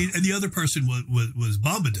know, I mean, and the other person was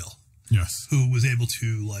Bombadil. Yes. Who was able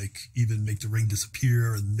to, like, even make the ring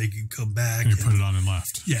disappear and make it come back. And he put it on and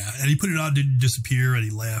left. Yeah, and he put it on, didn't disappear, and he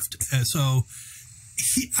left. And so,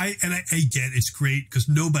 I get it's great because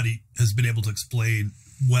nobody has been able to explain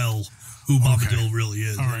well who Bombadil really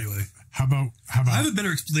is. Right. Anyway, how about? I have a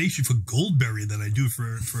better explanation for Goldberry than I do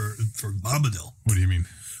for Bombadil. What do you mean?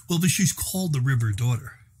 Well, but she's called the River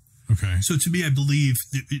Daughter. Okay. So to me, I believe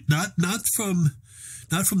not from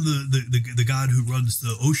the god who runs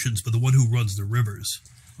the oceans, but the one who runs the rivers.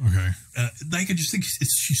 Okay. I can just think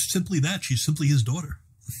she's simply that. She's simply his daughter.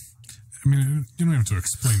 I mean, you don't have to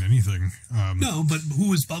explain anything. No, but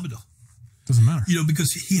who is Bombadil? Doesn't matter. You know,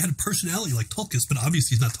 because he had a personality like Tulkas, but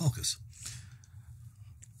obviously he's not Tulkas.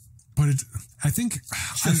 But I think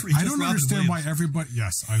I don't understand why everybody.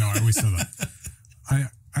 Yes, I know. I always say that. I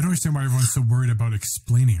don't understand why everyone's so worried about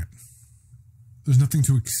explaining it. There's nothing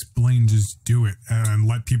to explain. Just do it and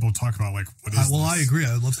let people talk about like what is. Well, this? I agree.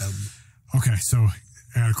 I love that. Okay, so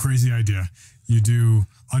I got a crazy idea. You do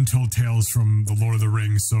Untold Tales from the Lord of the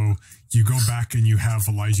Rings. So you go back and you have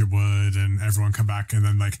Elijah Wood and everyone come back, and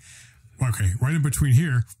then like, okay, right in between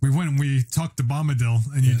here, we went and we talked to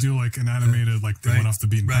Bombadil, and you do like an animated, like they went off the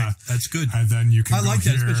beaten path. That's good. And then you can. I like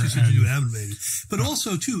that, especially since you do animated. But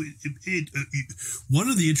also too, one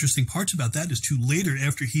of the interesting parts about that is too. Later,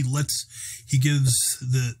 after he gives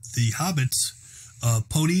the hobbits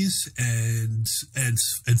ponies and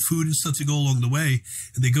food and stuff to go along the way,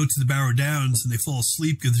 and they go to the Barrow Downs and they fall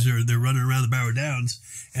asleep because they're running around the Barrow Downs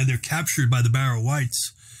and they're captured by the Barrow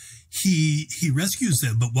Wights. He rescues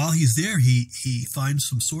them, but while he's there, he finds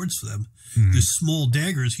some swords for them. There's small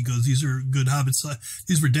daggers. He goes, these are good hobbits.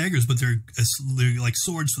 These were daggers, but they're like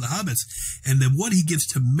swords for the hobbits. And the one he gives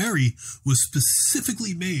to Merry was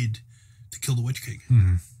specifically made to kill the Witch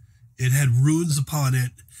King. It had runes upon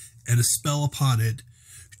it and a spell upon it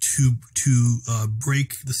to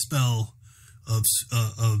break the spell of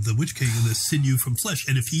the Witch King and the sinew from flesh.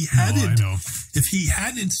 And if he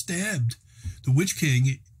hadn't stabbed the Witch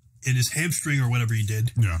King in his hamstring or whatever he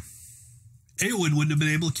did, Éowyn wouldn't have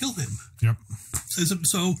been able to kill him. Yep. So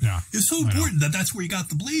it's so important that that's where he got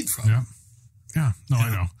the blade from. Yeah. Yeah. No, I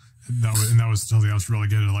know. That was something else really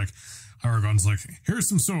good. Like Aragorn's like, here's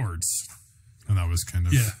some swords, and that was kind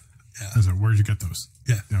of I was like, where'd you get those?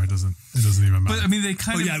 Yeah. No, it doesn't even matter. But I mean, they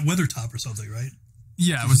kind of at Weathertop or something, right?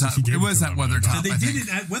 Yeah, it was at Weathertop. They did it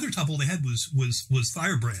at Weathertop. All they had was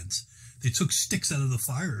firebrands. They took sticks out of the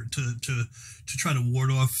fire to try to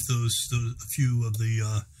ward off a few of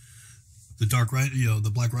the dark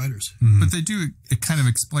the Black Riders. But they do kind of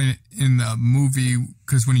explain it in the movie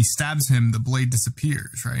because when he stabs him, the blade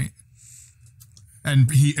disappears, right? And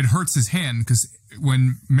it hurts his hand because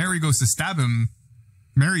when Merry goes to stab him,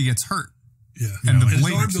 Merry gets hurt. Yeah, and the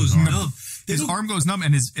blade arm goes numb. His arm goes numb,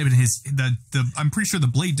 and I'm pretty sure the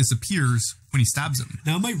blade disappears when he stabs him.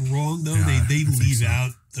 Now, am I wrong though? Yeah, they leave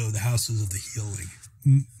out though the houses of the healing.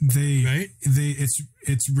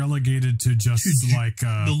 It's relegated to just like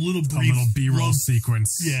the little B-roll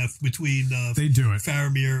sequence. Yeah, between they do it.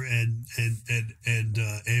 Faramir and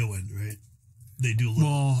Éowyn, right? They do.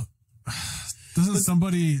 Well, doesn't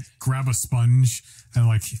somebody grab a sponge and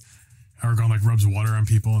like Aragorn like rubs water on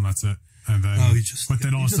people and that's it? And then,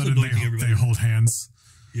 then all of a sudden they hold hands.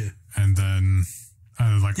 Yeah, and then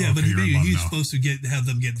like but he's supposed to have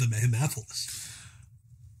them get them Hemathelis.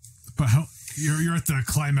 But how? You're at the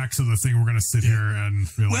climax of the thing. We're going to sit here and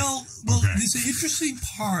be like, There's an interesting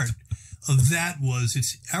part of that was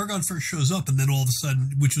Aragorn first shows up and then all of a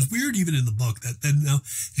sudden, which was weird even in the book, that then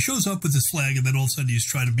he shows up with his flag and then all of a sudden he's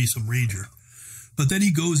trying to be some ranger. But then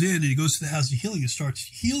he goes in and he goes to the house of healing and starts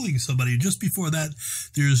healing somebody. And just before that,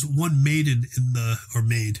 there's one maiden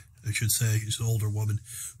maid, I should say, is an older woman,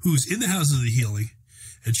 who's in the house of the healing.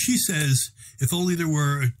 And she says, if only there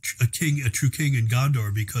were a true king in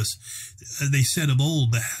Gondor, because they said of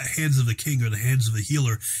old, the hands of the king are the hands of the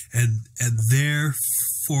healer, and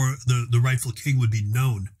therefore the rightful king would be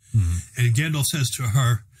known. Mm-hmm. And Gandalf says to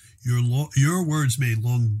her, your words may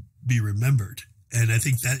long be remembered. And I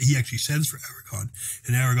think that he actually sends for Aragorn.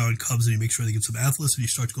 And Aragorn comes and he makes sure they get some athletes, and he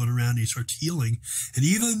starts going around and he starts healing. And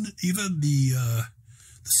even the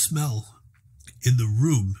smell in the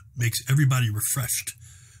room makes everybody refreshed.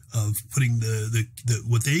 Of putting the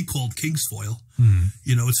what they called king's foil. Mm-hmm.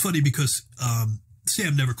 You know, it's funny because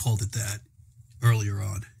Sam never called it that earlier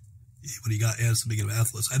on when he got asked to make it of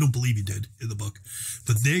Athos. I don't believe he did in the book,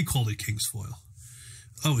 but they called it king's foil.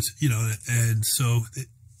 Oh, it's, you know, and so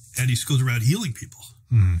and he goes around healing people,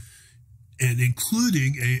 mm-hmm. and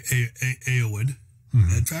including Eowyn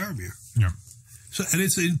mm-hmm. and Faramir. Yeah. So, and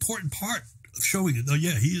it's an important part of showing it. Oh,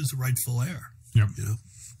 yeah, he is the rightful heir. Yep. You know.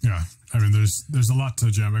 Yeah, I mean, there's a lot to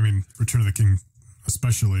jam. I mean, Return of the King,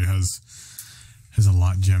 especially, has a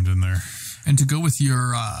lot jammed in there. And to go with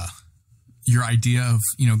your idea of,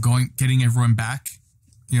 you know, getting everyone back,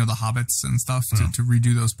 you know, the hobbits and stuff to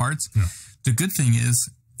redo those parts. Yeah. The good thing is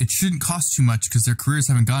it shouldn't cost too much because their careers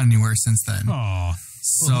haven't gone anywhere since then. Oh,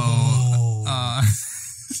 so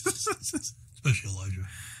especially Elijah.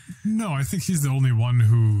 No, I think he's the only one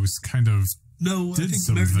who's kind of. No, did I think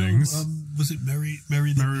some things. Was it Mary?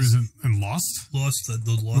 Mary was in Lost. Lost. The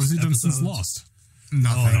Lost. What has he done episodes? since Lost?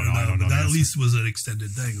 Nothing. I don't know. That at least was an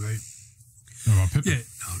extended thing, right? What about Pippin? Yeah,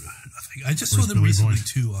 no, nothing. I just saw them recently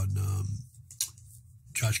too on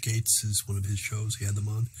Josh Gates is one of his shows. He had them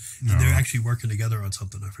on, and they're actually working together on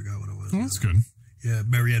something. I forgot what it was. Oh, that's good. Yeah,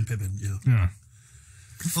 Mary and Pippin. Yeah. Yeah.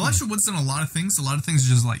 Elijah Wood's done a lot of things. A lot of things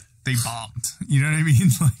are just like they bombed. You know what I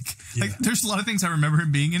mean? Like there's a lot of things I remember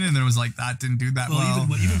him being in, and there was like that didn't do that well.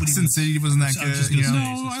 Even when Sin City wasn't that good. You know?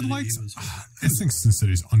 No, I think Sin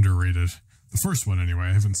City's underrated. The first one, anyway.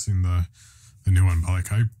 I haven't seen the new one, but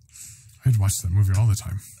like I'd watch that movie all the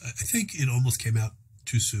time. I think it almost came out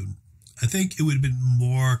too soon. I think it would have been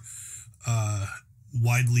more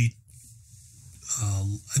widely.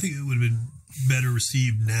 I think it would have been better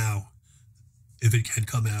received now if it had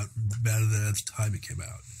come out better than at the time it came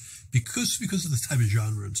out, because of the type of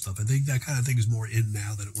genre and stuff. I think that kind of thing is more in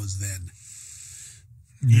now than it was then.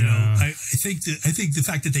 You know, I think the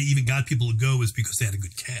fact that they even got people to go is because they had a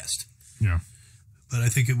good cast. Yeah, but I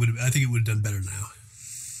think it would have done better now.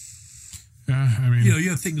 Yeah, I mean, you know, you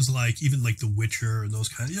have things like even like The Witcher and those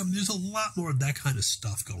kind of. You know, there's a lot more of that kind of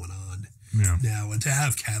stuff going on now, and to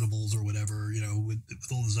have cannibals or whatever, you know, with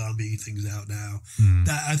all the zombie things out now,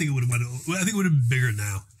 that I think it would have been bigger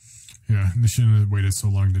now. Yeah, and they shouldn't have waited so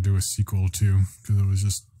long to do a sequel too, because it was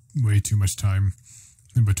just way too much time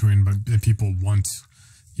in between. But people want,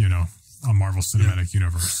 you know, a Marvel Cinematic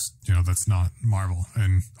Universe. You know, that's not Marvel,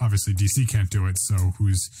 and obviously DC can't do it. So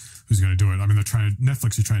who's going to do it? I mean,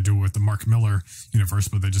 Netflix is trying to do it with the Mark Miller universe,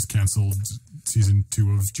 but they just canceled season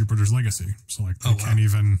 2 of Jupiter's Legacy. So like they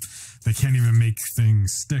can't even make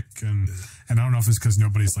things stick. And I don't know if it's because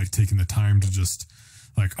nobody's like taking the time to just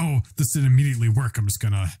like, oh, this didn't immediately work, I'm just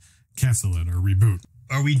gonna cancel it or reboot.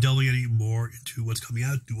 Are we delving any more into what's coming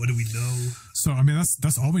out? What do we know? So I mean,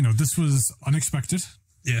 that's all we know. This was unexpected.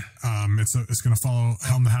 Yeah. It's going to follow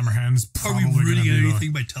Helm the Hammerhand's. Are we rooting at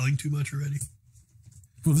anything by telling too much already?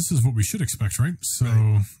 Well, this is what we should expect, right? So,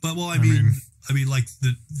 right. But I mean, like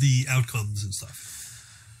the outcomes and stuff.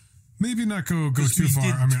 Maybe not go too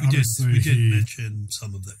far. I mean, we did mention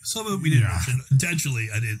some of them. Some of it we didn't mention intentionally.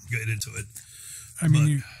 I didn't get into it. I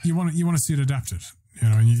mean, you want to see it adapted, you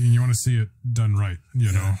know, and you want to see it done right.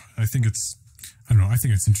 You know, I think it's. I don't know. I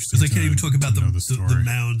think it's interesting. Because I can't even talk about the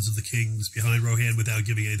mounds of the kings behind Rohan without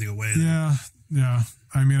giving anything away. Yeah.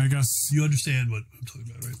 I mean, I guess you understand what I'm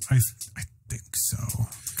talking about, right? I think so.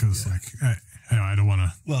 Because I don't want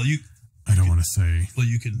to. Well, I don't want to say. Well,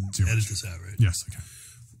 you can edit this out, right? Yes, I can.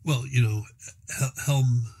 Well, you know,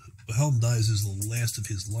 Helm dies as the last of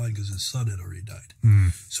his line because his son had already died.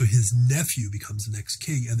 So his nephew becomes the next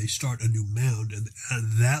king, and they start a new mound, and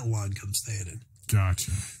that line comes Theoden.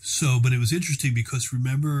 Gotcha. So, but it was interesting because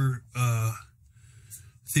remember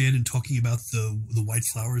Theoden talking about the white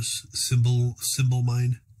flowers symbol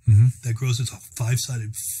mine that grows into a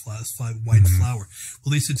five-sided white flower.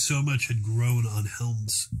 Well, they said so much had grown on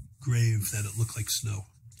Helm's grave that it looked like snow.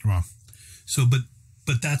 Wow. So, but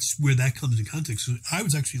but that's where that comes in context. So I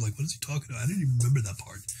was actually like, what is he talking about? I didn't even remember that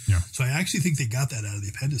part. Yeah. So I actually think they got that out of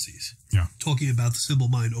the appendices. Yeah. Talking about the symbol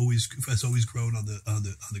mind has always grown on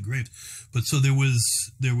the grave. But so there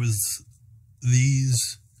was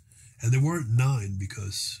these, and there weren't 9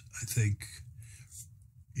 because I think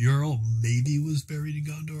Jarl maybe was buried in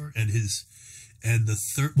Gondor, and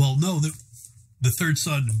the third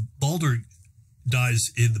son, Baldur,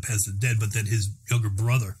 dies in the Past of the Dead, but then his younger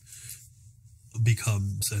brother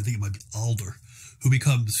becomes, I think it might be Alder, who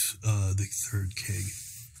becomes the 3rd king.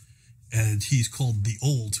 And he's called the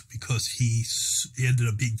Old because he ended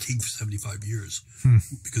up being king for 75 years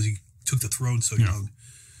because he took the throne so young.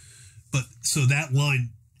 But so that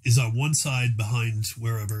line is on one side behind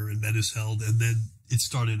wherever, and men is held, and then it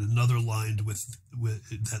started another line with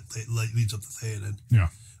that leads up to Theoden. Yeah.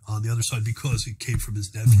 On the other side, because it came from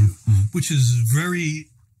his nephew, which is very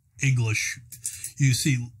English. You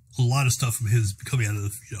see a lot of stuff from his coming out of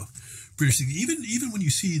the British thing. Even when you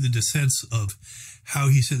see the descents of how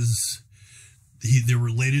he says they're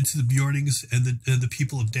related to the Bjornings and the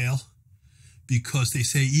people of Dale, because they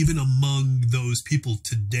say even among those people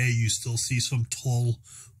today, you still see some tall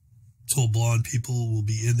blonde people will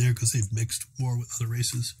be in there because they've mixed more with other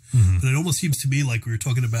races. But it almost seems to me like we were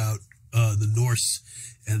talking about the Norse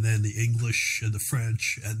and then the English and the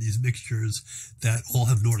French and these mixtures that all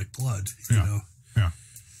have Nordic blood, you know? Yeah.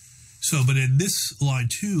 So, but in this line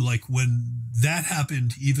too, like when that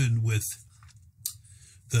happened, even with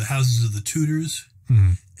the houses of the Tudors,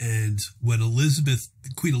 and when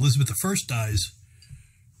Queen Elizabeth I dies,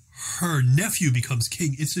 her nephew becomes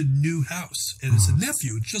king. It's a new house, and it's a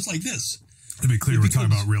nephew, just like this. To be clear, we're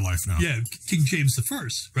talking about real life now. Yeah, King James I,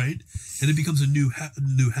 right? And it becomes a new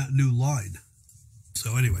line.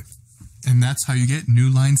 So anyway, and that's how you get New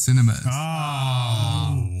Line Cinemas.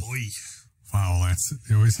 Oh boy! Wow, Lance,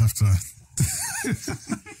 you always have to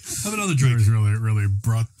have another drink. Really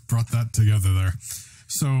brought that together there.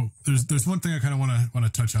 So there's one thing I kind of want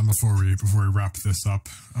to touch on before we wrap this up,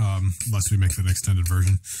 unless we make it an extended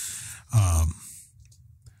version.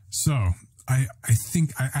 So I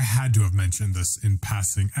think I had to have mentioned this in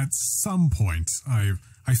passing at some point. I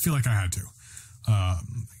feel like I had to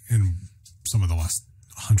in some of the last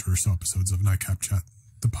 100 or so episodes of Nightcap Chat,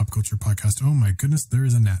 the pop culture podcast. Oh my goodness, there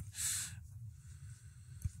is a net.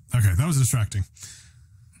 Okay, that was distracting.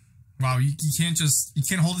 Wow, you can't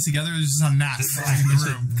hold it together. There's just a gnat flying in the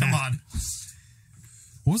room. Come on.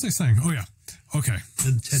 What was I saying? Oh yeah. Okay.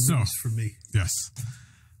 And 10 minutes for me. Yes.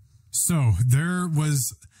 So there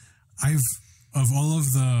was, of all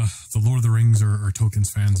of the Lord of the Rings or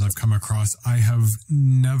Tolkien's fans I've come across, I have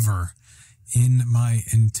never in my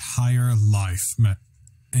entire life met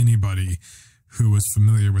anybody who was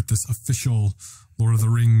familiar with this official Lord of the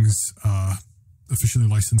Rings, officially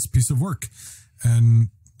licensed piece of work. And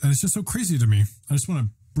it's just so crazy to me. I just want to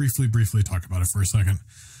briefly talk about it for a second.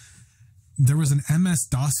 There was an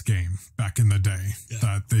MS-DOS game back in the day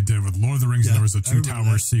that they did with Lord of the Rings, and there was a Two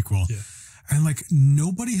Towers sequel. Yeah. And like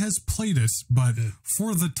nobody has played it, but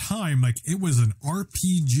for the time, like it was an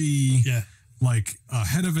RPG, like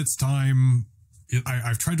ahead of its time. Yep.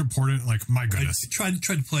 I've tried to port it. Like my goodness, I tried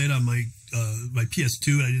to play it on my my PS2,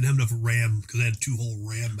 and I didn't have enough RAM because I had 2 whole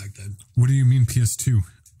RAM back then. What do you mean PS2?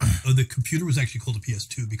 The computer was actually called a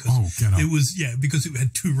PS2 because it was because it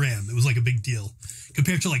had 2 RAM. It was like a big deal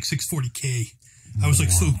compared to like 640K. I was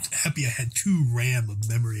like so happy I had 2 RAM of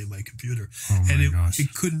memory in my computer, and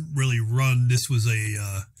it couldn't really run. This was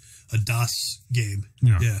a DOS game,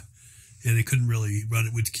 and it couldn't really run.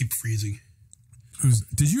 It would keep freezing.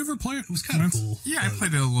 Did you ever play it? It was kind of cool. Yeah, I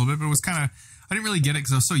played it a little bit, but it was kind of. I didn't really get it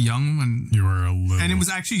because I was so young when you were a little, and it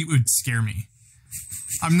would scare me.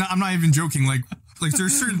 I'm not even joking. Like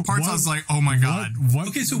there's certain parts I was like, oh my god.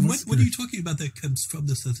 Okay, so what are you talking about that comes from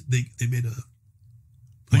this? That they made a.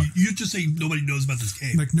 Like, you're just saying nobody knows about this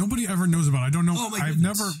game. Like nobody ever knows about it. I don't know. I've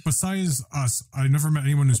never, besides us, I never met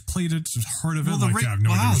anyone who's played it, just heard of it. I have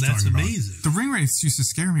no idea what you're talking amazing. About. The ring wraiths used to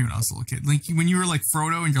scare me when I was a little kid. Like when you were like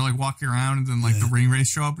Frodo and you're like walking around and then like the ring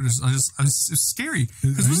wraiths show up. It was scary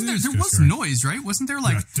because there was noise, right? Wasn't there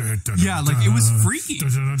like like it was freaky.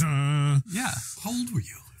 Yeah. How old were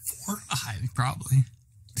you? 4? Probably.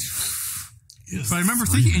 Yes. But I remember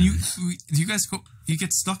thinking, and you guys go. You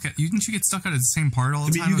get stuck at. Didn't you get stuck at the same part all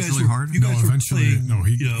the time? It was really hard. No, eventually,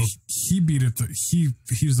 he beat it. He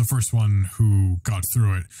was the first one who got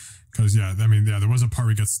through it because there was a part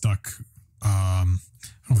where he got stuck. I don't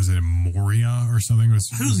know, was it in Moria or something? I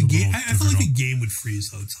feel like the game would freeze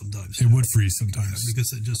though sometimes. It would freeze sometimes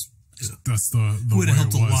because it just. That's the it would have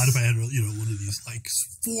helped a lot if I had one of these like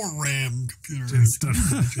 4 RAM computers instead.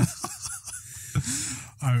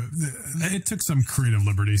 it took some creative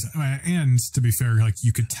liberties, and to be fair, like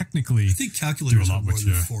you could technically I think calculators do a lot more with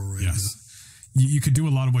than you. 4, right? Yes. You could do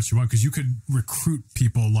a lot of what you want because you could recruit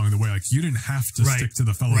people along the way. Like you didn't have to stick to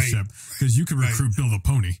the fellowship because you could recruit Bill the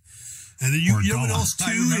Pony. And then you know what else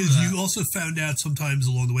too is you also found out sometimes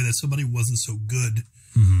along the way that somebody wasn't so good.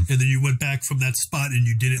 And then you went back from that spot and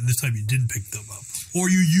you did it, and this time you didn't pick them up. Or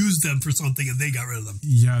you used them for something and they got rid of them.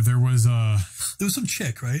 Yeah, there was some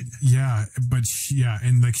chick, right? Yeah, but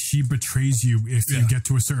and like she betrays you if you get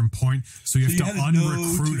to a certain point, so you have to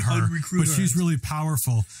unrecruit her. But she's really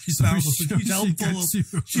powerful. She's powerful.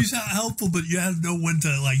 She's helpful, but you have no one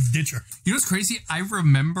to like ditch her. You know what's crazy? I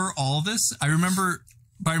remember all this. I remember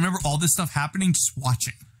all this stuff happening just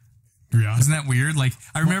watching. Yeah. Isn't that weird? Like,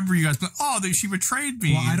 I remember you guys going, she betrayed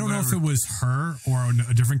me. Well, I don't know if it was her or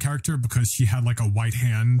a different character because she had like a white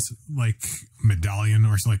hand, like medallion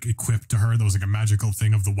or like equipped to her. That was like a magical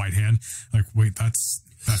thing of the white hand. Like, wait, that's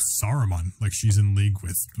Saruman. Like she's in league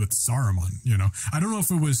with Saruman, you know? I don't know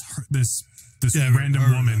if it was her, this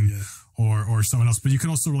random woman or someone else, but you could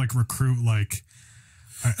also like recruit like,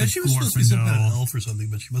 and she was supposed to be some kind of elf or something,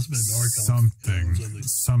 but she must have been a dark elf.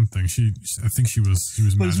 Something. I think she was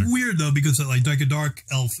But magic. it's weird though because like a dark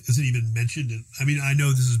elf isn't even mentioned. I mean, I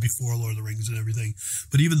know this is before Lord of the Rings and everything,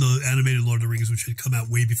 but even the animated Lord of the Rings, which had come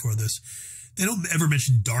out way before this, they don't ever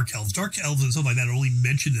mention dark elves. Dark elves and stuff like that are only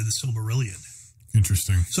mentioned in the Silmarillion.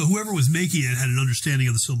 Interesting. So whoever was making it had an understanding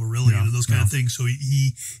of the Silmarillion and those kind of things. So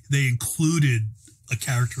they included a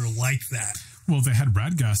character like that. Well, they had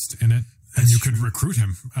Radgast in it. And you could recruit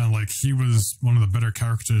him. Like he was one of the better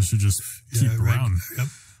characters to just keep around. Yep.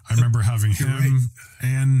 I remember having him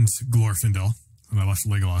and Glorfindel, and I left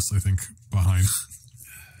Legolas, I think, behind.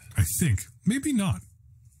 I think maybe not.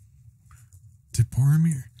 Did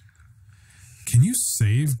Boromir? Can you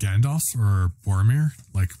save Gandalf or Boromir?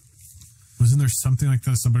 Like, wasn't there something like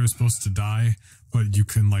that? Somebody was supposed to die, but you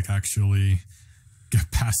can like actually get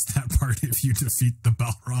past that part if you defeat the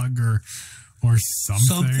Balrog or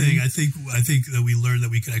something. I think that we learned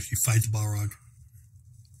that we could actually fight the Balrog.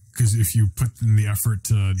 Because if you put in the effort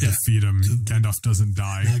to defeat him, Gandalf doesn't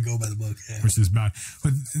die. Not go by the book, which is bad.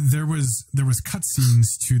 But there was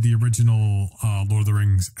cutscenes to the original Lord of the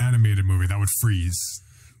Rings animated movie that would freeze.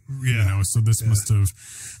 Yeah. You know, so this must have.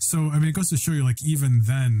 So I mean, it goes to show you, like even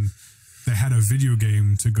then, they had a video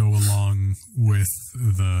game to go along with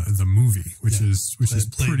the movie, which is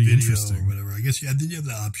pretty interesting. Or whatever. I guess didn't you have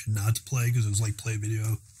the option not to play because it was like play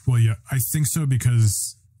video? Well, yeah, I think so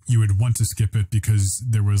because you would want to skip it because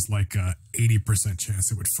there was like a 80%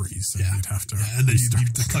 chance it would freeze. So you'd have to. Yeah, and then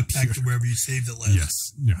you'd cut back to wherever you saved it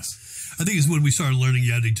last. Yes. I think it's when we started learning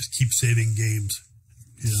you had to just keep saving games.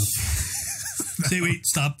 You know, say wait,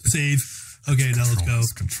 stop, save. Okay, now let's go.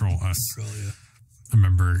 Control S. Control, yeah. I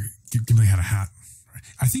remember Gimli had a hat.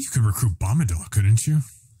 I think you could recruit Bombadil, couldn't you?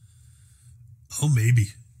 Oh, maybe.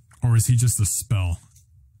 Or is he just a spell?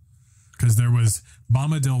 Because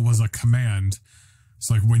Bombadil was a command.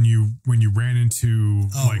 So like when you ran into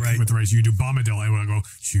with the race, you do Bombadil, I would go.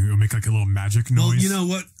 You make like a little magic noise. Well, you know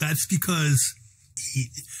what? That's because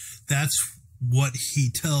that's what he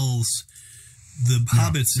tells the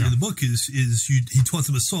hobbits in the book is he taught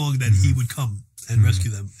them a song that he would come and rescue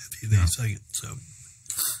them if they sang it. So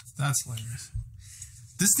that's hilarious.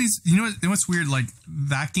 This needs, you know what's weird? Like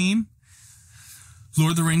that game,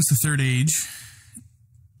 Lord of the Rings: The Third Age,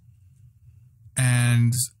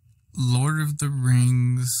 and Lord of the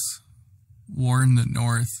Rings: War in the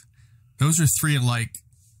North. Those are three of like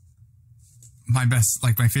my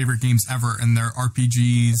favorite games ever, and they're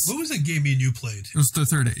RPGs. What was that game me and you played? It was The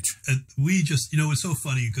Third Age. And we just, it's so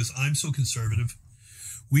funny because I'm so conservative.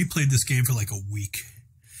 We played this game for like a week.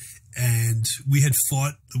 And we had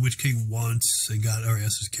fought the Witch King once and got our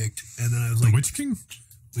asses kicked. And then I was like... The Witch King?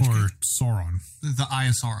 Sauron? The Eye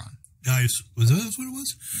of Sauron. Was that what it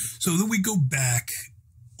was? So then we go back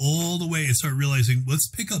all the way and start realizing, let's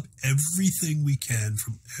pick up everything we can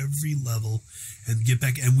from every level and get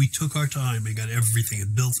back. And we took our time and got everything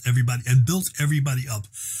and built everybody up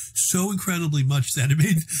so incredibly much that it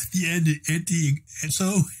made the end empty. And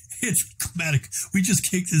so... it's dramatic. We just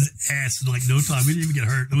kicked his ass in like no time. We didn't even get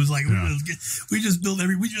hurt. It was like we just built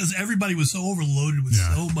everybody was so overloaded with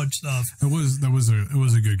so much stuff. It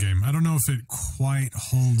was a good game. I don't know if it quite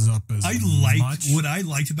holds up as much. What I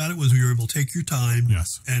liked about it was we were able to take your time.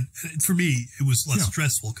 Yes, and for me it was less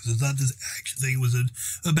stressful because it's not this action thing. It was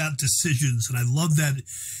about decisions, and I love that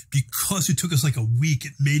because it took us like a week.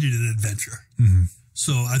 It made it an adventure. Mm-hmm.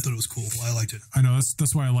 So I thought it was cool. I liked it. I know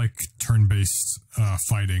that's why I like turn-based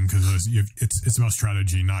fighting, because it's about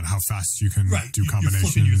strategy, not how fast you can do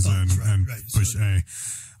combinations and push A.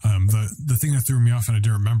 The thing that threw me off and I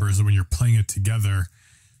didn't remember is that when you're playing it together,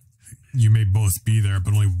 you may both be there,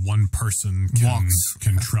 but only one person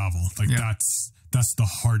can travel. Like that's the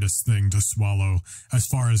hardest thing to swallow as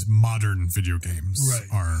far as modern video games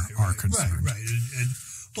are concerned. Right. And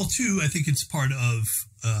well, too, I think it's part of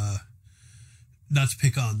not to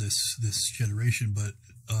pick on this generation, but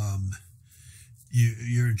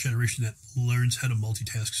you're a generation that learns how to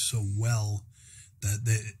multitask so well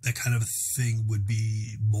that kind of a thing would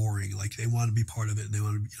be boring. Like they want to be part of it and they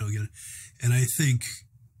want to get it. And I think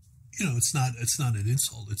it's not an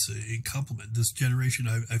insult. It's a compliment. This generation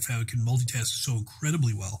I found can multitask so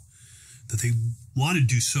incredibly well that they want to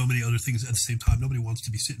do so many other things at the same time. Nobody wants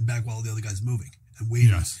to be sitting back while the other guy's moving and waiting.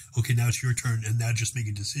 Yes. Okay, now it's your turn, and now just make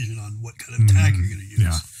a decision on what kind of attack you're going to use.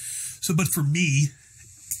 Yeah. So, but for me,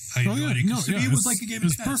 I enjoyed it. It was like a game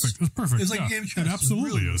of chess. Perfect. It was perfect. It was like a game of chess. It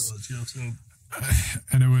absolutely is. So.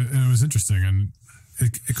 And it was interesting, and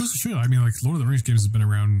it goes to show. I mean, like Lord of the Rings games has been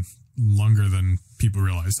around longer than people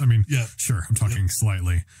realize. I mean, sure, I'm talking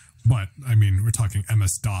slightly, but I mean, we're talking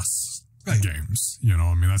MS-DOS games.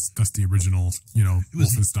 I mean, that's the original.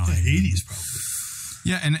 Wolfenstein. The 80s probably.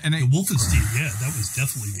 Yeah, and the Wolfenstein, that was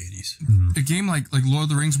definitely the 80s. A game like Lord of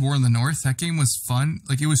the Rings War in the North, that game was fun.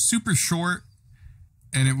 Like it was super short,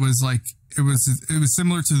 and it was like it was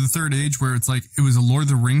similar to the Third Age, where it's like it was a Lord of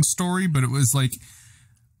the Rings story, but it was like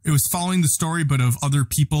it was following the story, but of other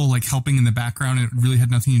people like helping in the background. And it really had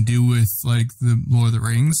nothing to do with like the Lord of the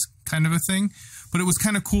Rings kind of a thing. But it was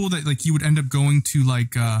kind of cool that like you would end up going to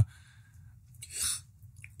like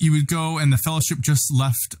you would go and the Fellowship just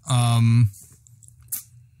left. Oh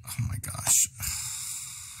my gosh.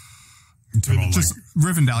 Just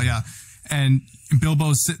Rivendell, yeah. And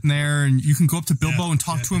Bilbo's sitting there and you can go up to Bilbo and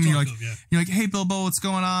talk to him. You're like, hey Bilbo, what's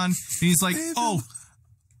going on? And he's like,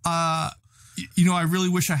 I really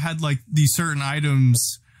wish I had like these certain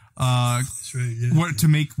items to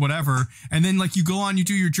make whatever. And then like you go on, you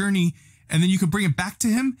do your journey, and then you can bring it back to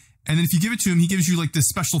him. And then if you give it to him, he gives you like this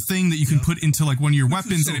special thing that you can put into like one of your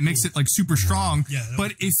weapons, and it makes it like super strong. Yeah,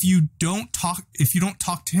 but if you don't talk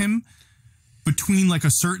to him between like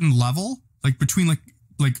a certain level, like between like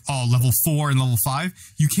level 4 and level 5,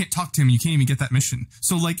 you can't talk to him. You can't even get that mission.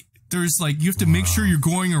 So like there's like you have to make sure you're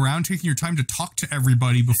going around taking your time to talk to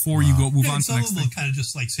everybody before you move on to the next thing. Some will kind of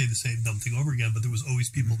just like say the same dumb thing over again, but there was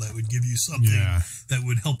always people that would give you something that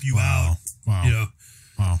would help you out. Wow.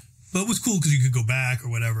 But it was cool because you could go back or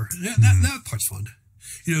whatever. That part's fun.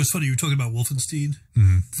 It's funny. You were talking about Wolfenstein.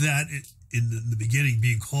 That in the beginning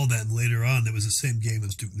being called that, and later on, that was the same game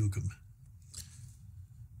as Duke Nukem.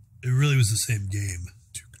 It really was the same game.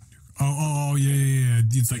 Oh, yeah.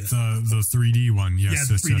 It's like the 3D one. Yes.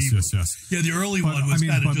 Yeah, the early one was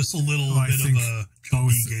kind of just a little bit of a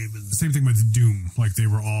junky game. Same thing with Doom. Like they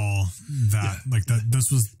were all that. Like that.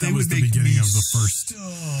 That was the beginning of the first. So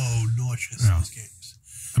nauseous those games.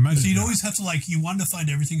 Imagine, so you'd always have to you wanted to find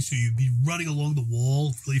everything, so you'd be running along the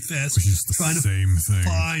wall really fast, which is the same thing.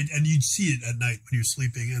 And you'd see it at night when you're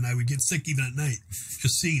sleeping, and I would get sick even at night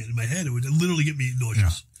just seeing it in my head. It would literally get me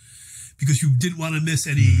nauseous because you didn't want to miss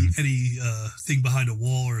any thing behind a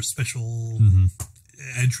wall or a special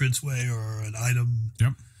entranceway or an item.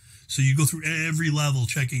 Yep. So you go through every level,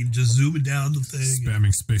 checking, just zooming down the thing,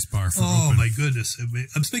 spamming spacebar. Oh my goodness!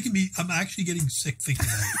 I'm actually getting sick thinking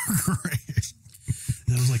about it. Great.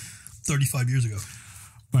 That was like 35 years ago.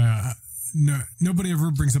 Nobody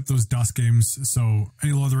ever brings up those DOS games. So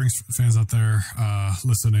any Lord of the Rings fans out there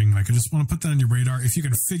listening, I just want to put that on your radar. If you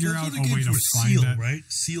can figure out a way to find Seal, it. Right?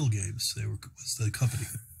 Seal Games. Was the company.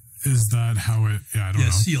 Is that how it? Yeah, I don't know.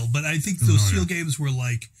 Yeah, Seal. But I think those Seal games were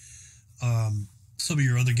like some of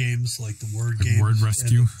your other games, like the Word games. Word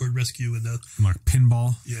Rescue. Word Rescue and like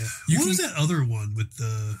Pinball. Yeah. What was that other one with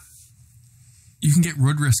the... You can get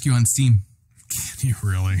Word Rescue on Steam. Can you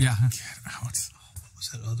really? Yeah. Get out. What was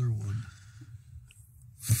that other one?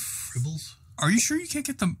 Fribbles? Are you sure you can't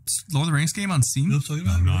get the Lord of the Rings game on Steam? No, I'm talking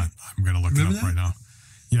about. I'm not. I'm going to look it up right now.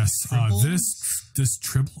 Yes. This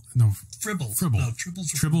Tribble. No. Fribble. No,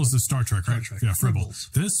 Tribble is the Star Trek, right? Yeah, Fribble.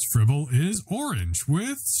 Fribbles. This Fribble is orange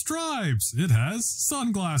with stripes. It has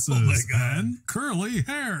sunglasses and curly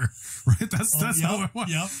hair. Right? That's how it was.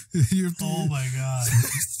 Yep. Oh my god.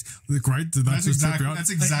 Right? Did that just trip you out?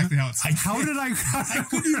 That's exactly how it's. How did I?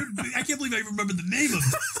 I can't believe I even remember the name of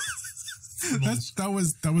it. that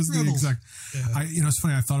was the Rebels. exact. Yeah. It's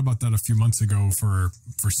funny. I thought about that a few months ago.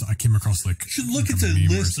 I came across like. You should look at the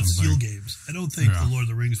list of Seal games. I don't think the Lord of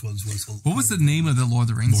the Rings ones was. What was the name of the Lord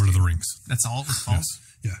of the Rings? Lord of the Rings. That's all it was called.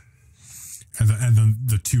 Yes. Yeah. And then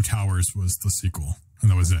the Two Towers was the sequel,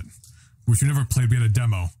 and that was it. Which we never played. We had a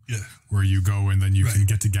demo. Yeah. Where you go and then you can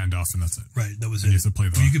get to Gandalf, and that's it. Right. That was and it. You have to play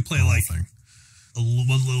you could play the like thing.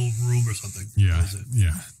 One little room or something. Yeah. That was it.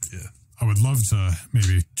 Yeah. I would love to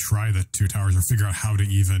maybe try the Two Towers or figure out how to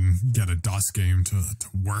even get a DOS game to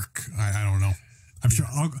work. I don't know. I'm sure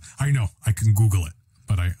I know I can Google it,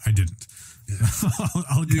 but I didn't. Yeah.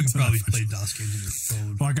 I'll you can probably play DOS games on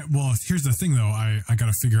your phone. Well, here's the thing though. I got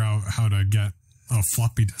to figure out how to get a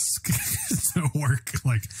floppy disk to work.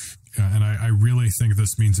 And I really think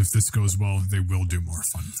this means if this goes well, they will do more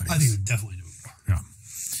fun things. I think they definitely do more. Yeah.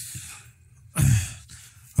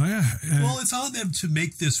 Oh yeah. Well, it's on them to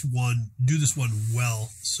make do this one well,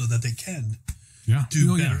 so that they can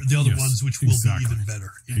do better. The other ones, which will be even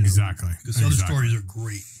better. Exactly. Because the other stories are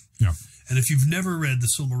great. Yeah. And if you've never read the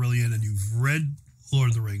Silmarillion and you've read Lord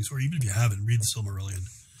of the Rings, or even if you haven't, read the Silmarillion.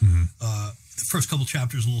 The first couple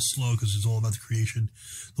chapters are a little slow because it's all about the creation.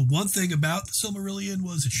 The one thing about the Silmarillion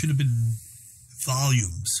was it should have been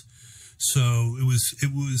volumes. So it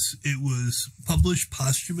was published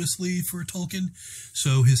posthumously for Tolkien.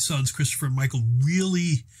 So his sons Christopher and Michael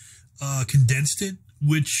really condensed it,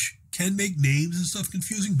 which can make names and stuff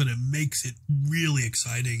confusing, but it makes it really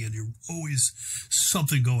exciting, and you're always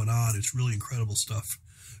something going on. It's really incredible stuff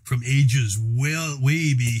from ages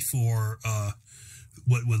way before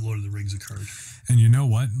when Lord of the Rings occurred. And you know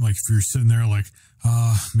what? Like if you're sitting there like,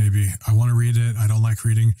 maybe I want to read it, I don't like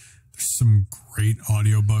reading. There's some great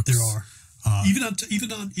audiobooks. There are. Even on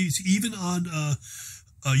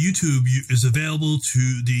YouTube is available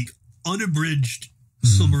to the unabridged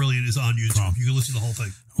Silmarillion is on YouTube. You can listen to the whole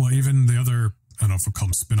thing. Well, even the other, I don't know if we call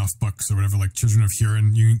them spin-off books or whatever, like Children of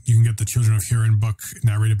Hurin. You can get the Children of Hurin book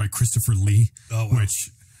narrated by Christopher Lee. Oh, wow. Which,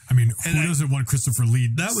 I mean, who doesn't want Christopher Lee?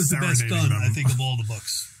 That was the best done, I think, of all the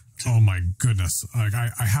books. Oh my goodness! Like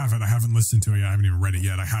I have it. I haven't listened to it yet. I haven't even read it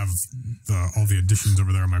yet. I have all the editions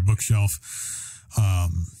over there on my bookshelf.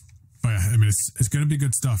 But yeah, I mean, it's going to be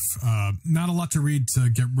good stuff. Not a lot to read to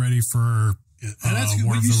get ready for. Yeah. And that's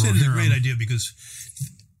what you said is a great idea, because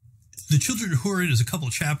the Children of Hurin is a couple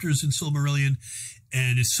of chapters in Silmarillion,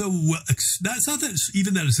 and it's so it's not that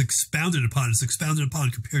it's expounded upon. It's expounded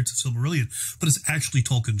upon compared to Silmarillion, but it's actually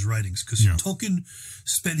Tolkien's writings, because Tolkien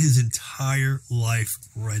spent his entire life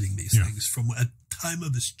writing these things from a time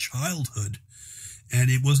of his childhood,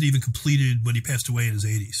 and it wasn't even completed when he passed away in his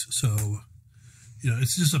 80s. So,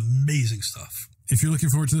 it's just amazing stuff. If you're looking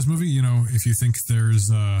forward to this movie, if you think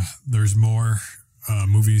there's more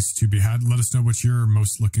movies to be had, let us know what you're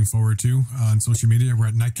most looking forward to on social media. We're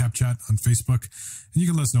at Nightcap Chat on Facebook, and you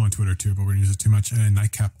can let us know on Twitter too, but we don't use it too much. And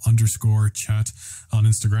Nightcap_chat on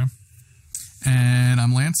Instagram. And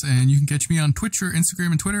I'm Lance, and you can catch me on Twitch or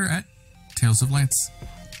Instagram and Twitter at Tales of Lance.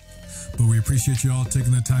 But we appreciate you all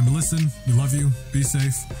taking the time to listen. We love you. Be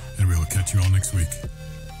safe, and we will catch you all next week.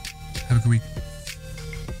 Have a good week.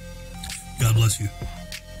 God bless you.